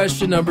move to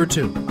question number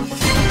 2.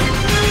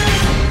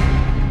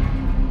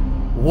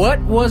 What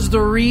was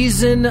the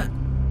reason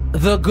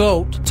the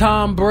GOAT,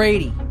 Tom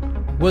Brady,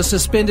 was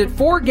suspended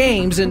 4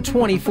 games in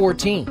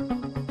 2014?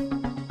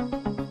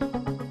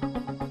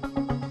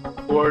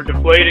 For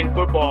deflating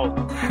football.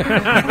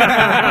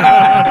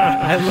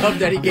 I love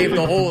that he gave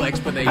the whole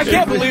explanation. I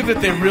can't believe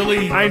that they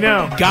really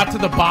got to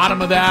the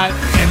bottom of that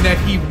and that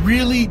he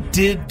really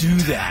did do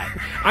that.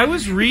 I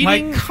was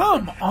reading. Like,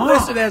 come on.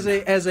 Listen,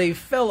 as a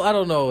fellow, I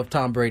don't know if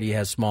Tom Brady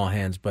has small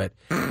hands, but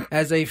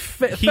as a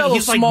fellow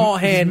he's like- small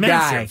he's hand guy,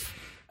 massive.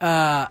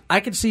 I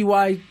can see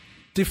why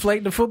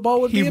deflating the football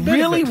would He be a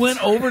benefit. really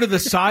went over to the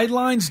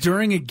sidelines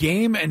during a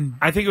game and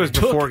I think it was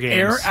took before games.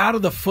 air out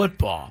of the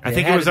football. I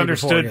think it was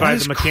understood by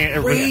the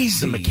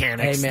crazy.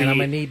 mechanics. Hey, man, I'm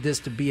going to need this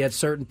to be at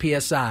certain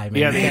PSI, man.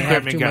 Yeah, You the can't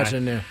have equipment too guy. much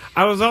in there.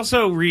 I was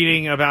also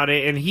reading about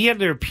it, and he had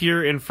to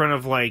appear in front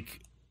of like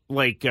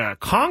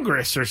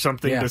Congress or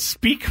something to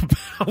speak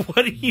about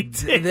what he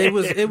did. It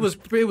was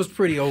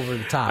pretty over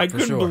the top. I for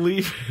couldn't sure.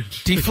 believe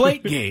it.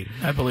 Deflate gate,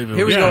 I believe it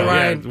Here was. we go,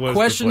 Ryan. it was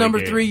Question number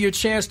Deflategate. 3, your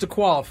chance to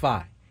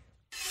qualify.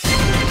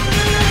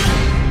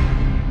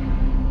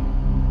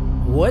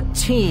 What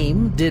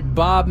team did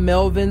Bob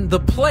Melvin, the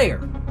player,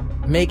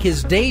 make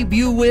his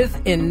debut with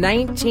in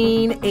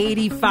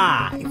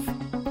 1985?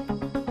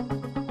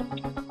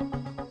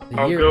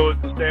 I'll go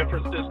with the San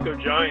Francisco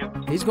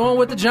Giants. He's going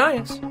with the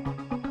Giants.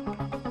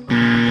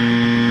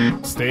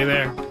 Stay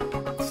there.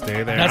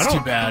 That's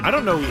too bad. I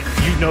don't know.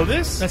 You know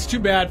this? That's too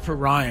bad for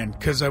Ryan,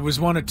 because it was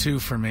 1 or 2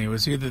 for me. It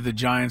was either the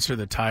Giants or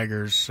the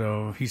Tigers.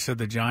 So he said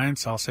the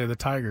Giants. I'll say the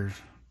Tigers.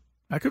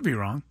 I could be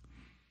wrong.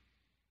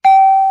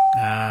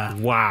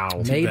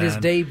 Wow. Made his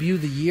debut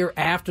the year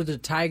after the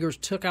Tigers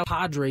took out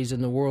Padres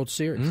in the World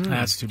Series.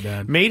 That's too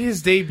bad. Made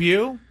his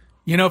debut?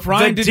 You know, if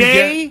Ryan the didn't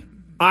day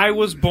I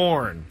was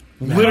born.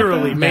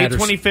 Literally, Matters.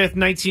 May 25th,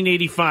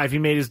 1985, he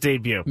made his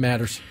debut.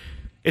 Matters.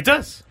 It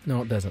does.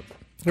 No, it doesn't.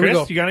 Here Chris, we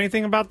go. you got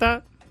anything about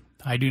that?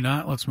 I do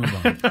not. Let's move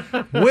on.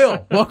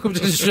 Will, welcome to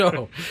the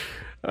show.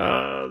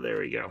 There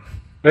we go.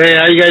 Hey,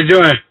 how you guys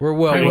doing? We're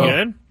well. Pretty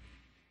good.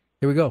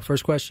 Here we go.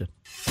 First question.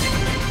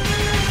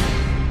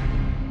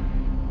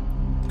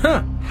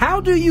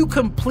 How do you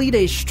complete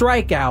a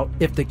strikeout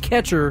if the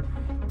catcher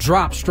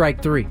drops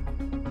strike 3?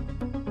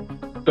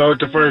 Throw it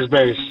to first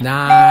base.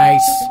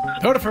 Nice.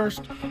 Go to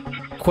first.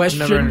 Question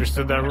Never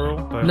understood that rule.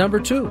 But number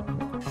 2.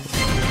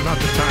 not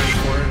the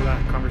time for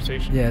that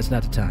conversation. Yeah, it's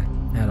not the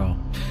time at all.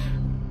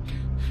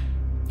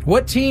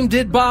 What team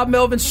did Bob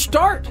Melvin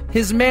start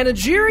his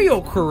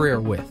managerial career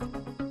with?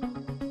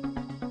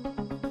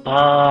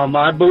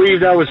 I believe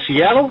that was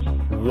Seattle.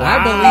 Wow.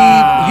 I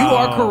believe you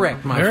are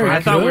correct, my friend.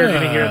 I thought we were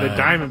going to hear the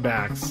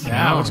Diamondbacks.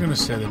 Yeah, I was going to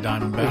say the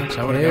Diamondbacks.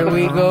 Here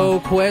we go.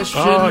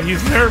 Question. Oh,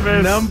 he's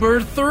nervous.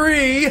 Number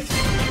 3.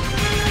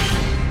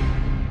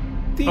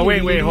 Oh,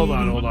 wait, hold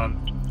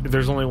on.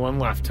 There's only one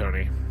left,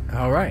 Tony.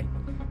 All right.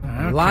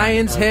 Okay.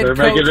 Lions head coach.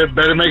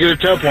 Better make it a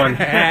tough one.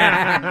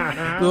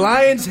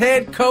 Lions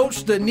head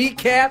coach, the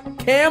kneecap,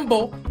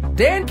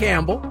 Dan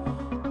Campbell,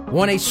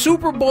 won a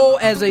Super Bowl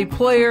as a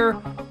player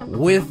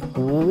with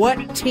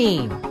what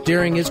team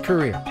during his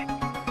career?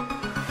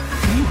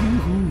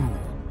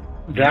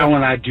 That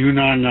one I do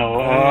not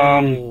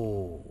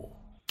know.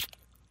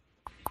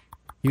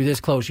 You're this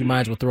close, you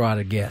might as well throw out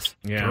a guess.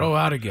 Yeah. Throw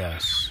out a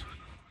guess.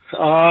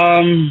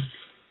 How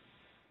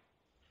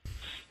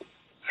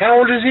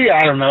old is he?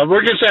 I don't know.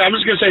 I'm just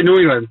gonna say New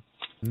England.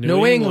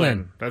 New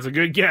England. That's a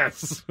good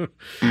guess.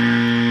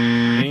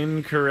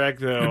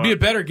 Incorrect, though. It'd be a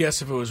better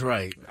guess if it was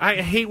right. I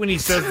hate when he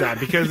says that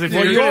because if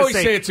well, you're you always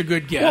say it's a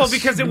good guess. Well,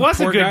 because it was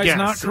a Poor good guy's guess.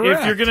 Not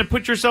correct. If you're going to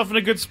put yourself in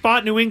a good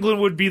spot, New England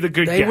would be the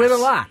good guess. They win a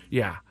lot.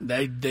 Yeah,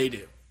 they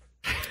do.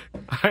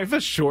 I have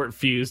a short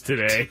fuse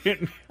today.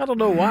 I don't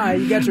know why.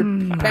 You got your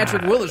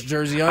Patrick Willis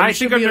jersey on. I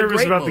think I'm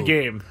nervous about the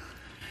game.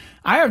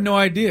 I have no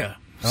idea.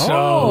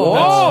 So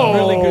that's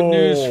really good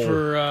news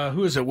for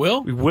who is it?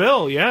 Will?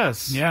 Will,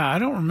 yes. Yeah, I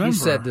don't remember. You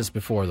said this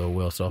before, though,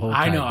 Will. So hold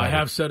I tight, know buddy. I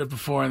have said it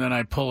before, and then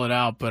I pull it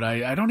out, but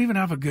I don't even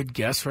have a good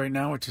guess right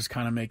now, which is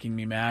kind of making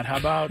me mad. How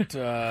about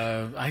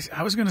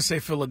I was going to say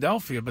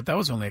Philadelphia, but that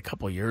was only a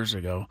couple years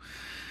ago.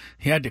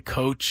 He had to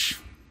coach.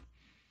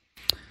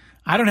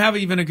 I don't have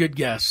even a good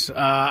guess.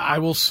 I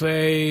will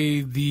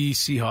say the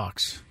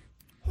Seahawks.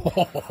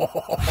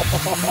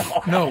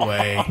 No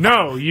way.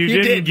 No, you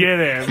didn't get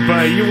it,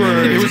 but you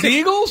were. It was the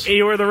Eagles?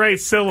 You were the right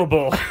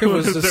syllable. It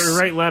was the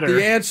right letter.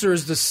 The answer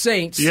is the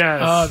Saints.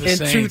 Yes. In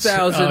Saints.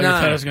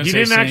 2009. He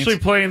didn't actually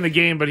play in the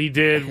game, but he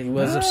did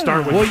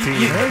start with the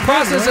team.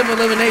 Process of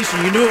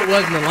elimination, you knew it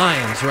wasn't the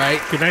Lions, right?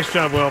 Good, nice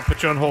job, Will.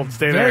 Put you on hold.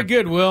 Stay there. Very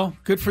good, Will.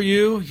 Good for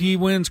you. He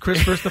wins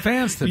Chris versus the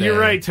fans today. You're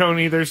right,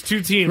 Tony. There's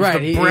two teams,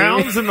 Right. the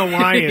Browns and the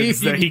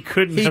Lions, that he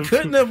couldn't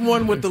have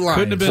won with the Lions.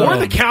 Couldn't have been or on.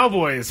 the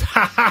Cowboys.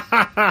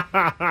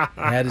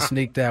 Had to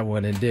sneak that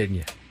one in, didn't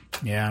you?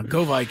 Yeah,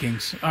 go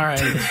Vikings. All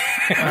right.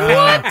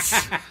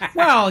 What?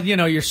 Well,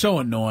 you're so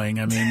annoying.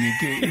 I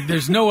mean,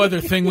 there's no other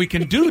thing we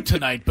can do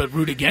tonight but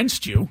root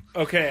against you.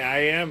 Okay, I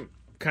am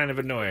kind of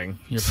annoying.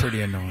 You're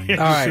pretty annoying. All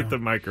right. Hit the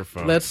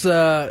microphone. Let's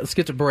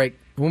get to break.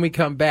 When we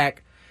come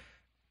back,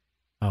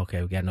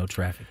 okay, we got no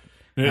traffic.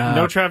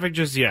 No traffic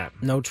just yet.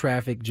 No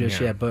traffic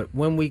just yet. But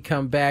when we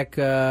come back,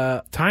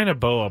 tying a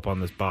bow up on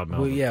this Bob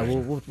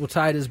Melvin. We'll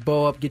tie this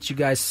bow up, get you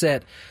guys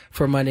set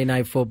for Monday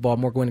Night Football.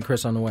 More Gwynn and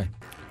Chris on the way.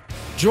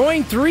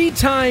 Join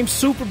 3-time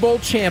Super Bowl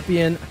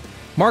champion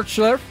Mark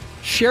Schlereth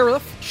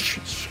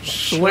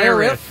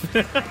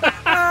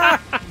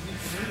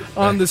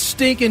on the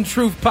Stinkin'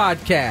 Truth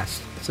podcast.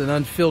 It's an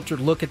unfiltered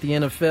look at the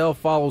NFL.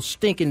 Follow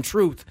Stinkin'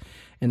 Truth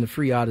in the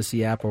free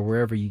Odyssey app or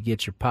wherever you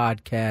get your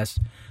podcasts.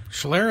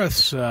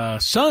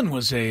 Schlereth's son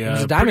was a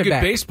pretty Diamondback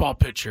good baseball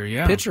pitcher.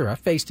 Yeah, pitcher. I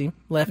faced him.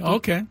 Lefty.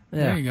 Okay, Yeah.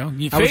 there you go.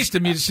 You faced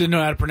him. You just didn't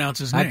know how to pronounce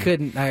his name. I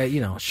couldn't.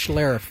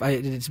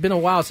 Schlereth. It's been a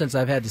while since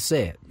I've had to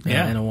say it.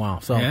 In a while.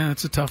 So yeah,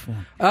 it's a tough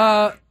one.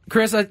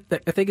 Chris, I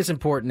think it's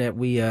important that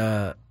we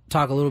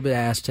talk a little bit of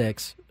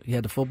Aztecs. You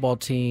had the football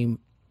team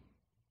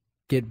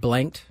get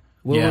blanked.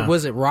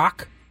 Was it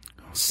Rock?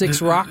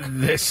 Six Rock?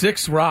 The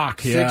Six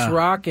Rock, yeah. Six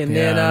Rock, and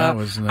then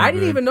I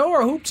didn't even know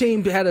our hoop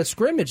team had a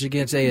scrimmage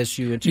against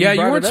ASU. Until you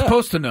weren't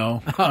supposed to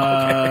know.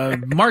 Okay.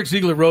 Mark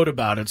Ziegler wrote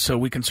about it, so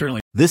we can certainly.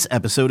 This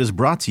episode is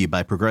brought to you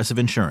by Progressive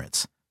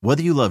Insurance.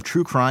 Whether you love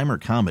true crime or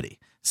comedy,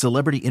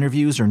 celebrity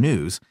interviews, or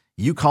news,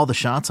 you call the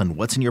shots on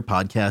what's in your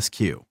podcast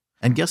queue.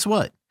 And guess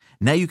what?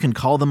 Now you can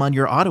call them on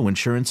your auto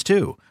insurance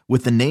too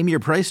with the Name Your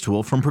Price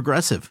tool from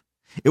Progressive.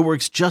 It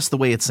works just the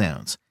way it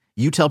sounds.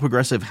 You tell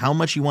Progressive how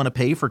much you want to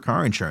pay for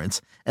car insurance,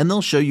 and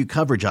they'll show you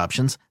coverage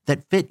options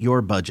that fit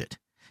your budget.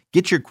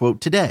 Get your quote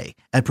today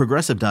at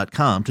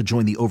Progressive.com to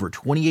join the over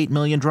 28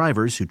 million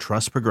drivers who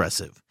trust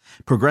Progressive.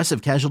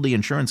 Progressive Casualty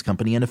Insurance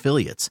Company and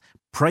Affiliates.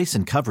 Price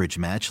and coverage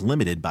match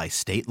limited by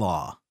state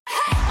law.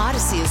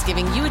 Odyssey is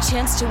giving you a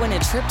chance to win a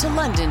trip to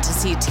London to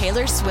see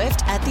Taylor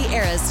Swift at the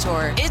Eras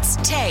Tour. It's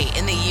Tay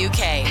in the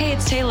UK. Hey,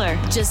 it's Taylor.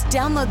 Just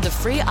download the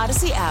free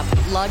Odyssey app,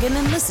 log in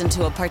and listen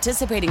to a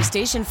participating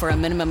station for a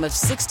minimum of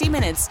 60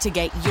 minutes to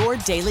get your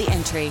daily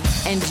entry.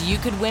 And you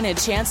could win a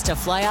chance to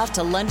fly off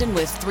to London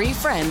with 3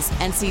 friends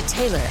and see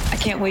Taylor. I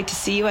can't wait to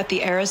see you at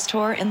the Eras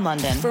Tour in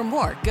London. For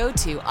more, go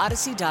to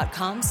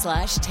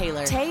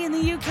odyssey.com/Taylor. Tay in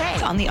the UK.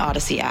 It's on the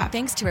Odyssey app.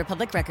 Thanks to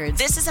Republic Records.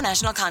 This is a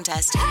national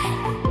contest.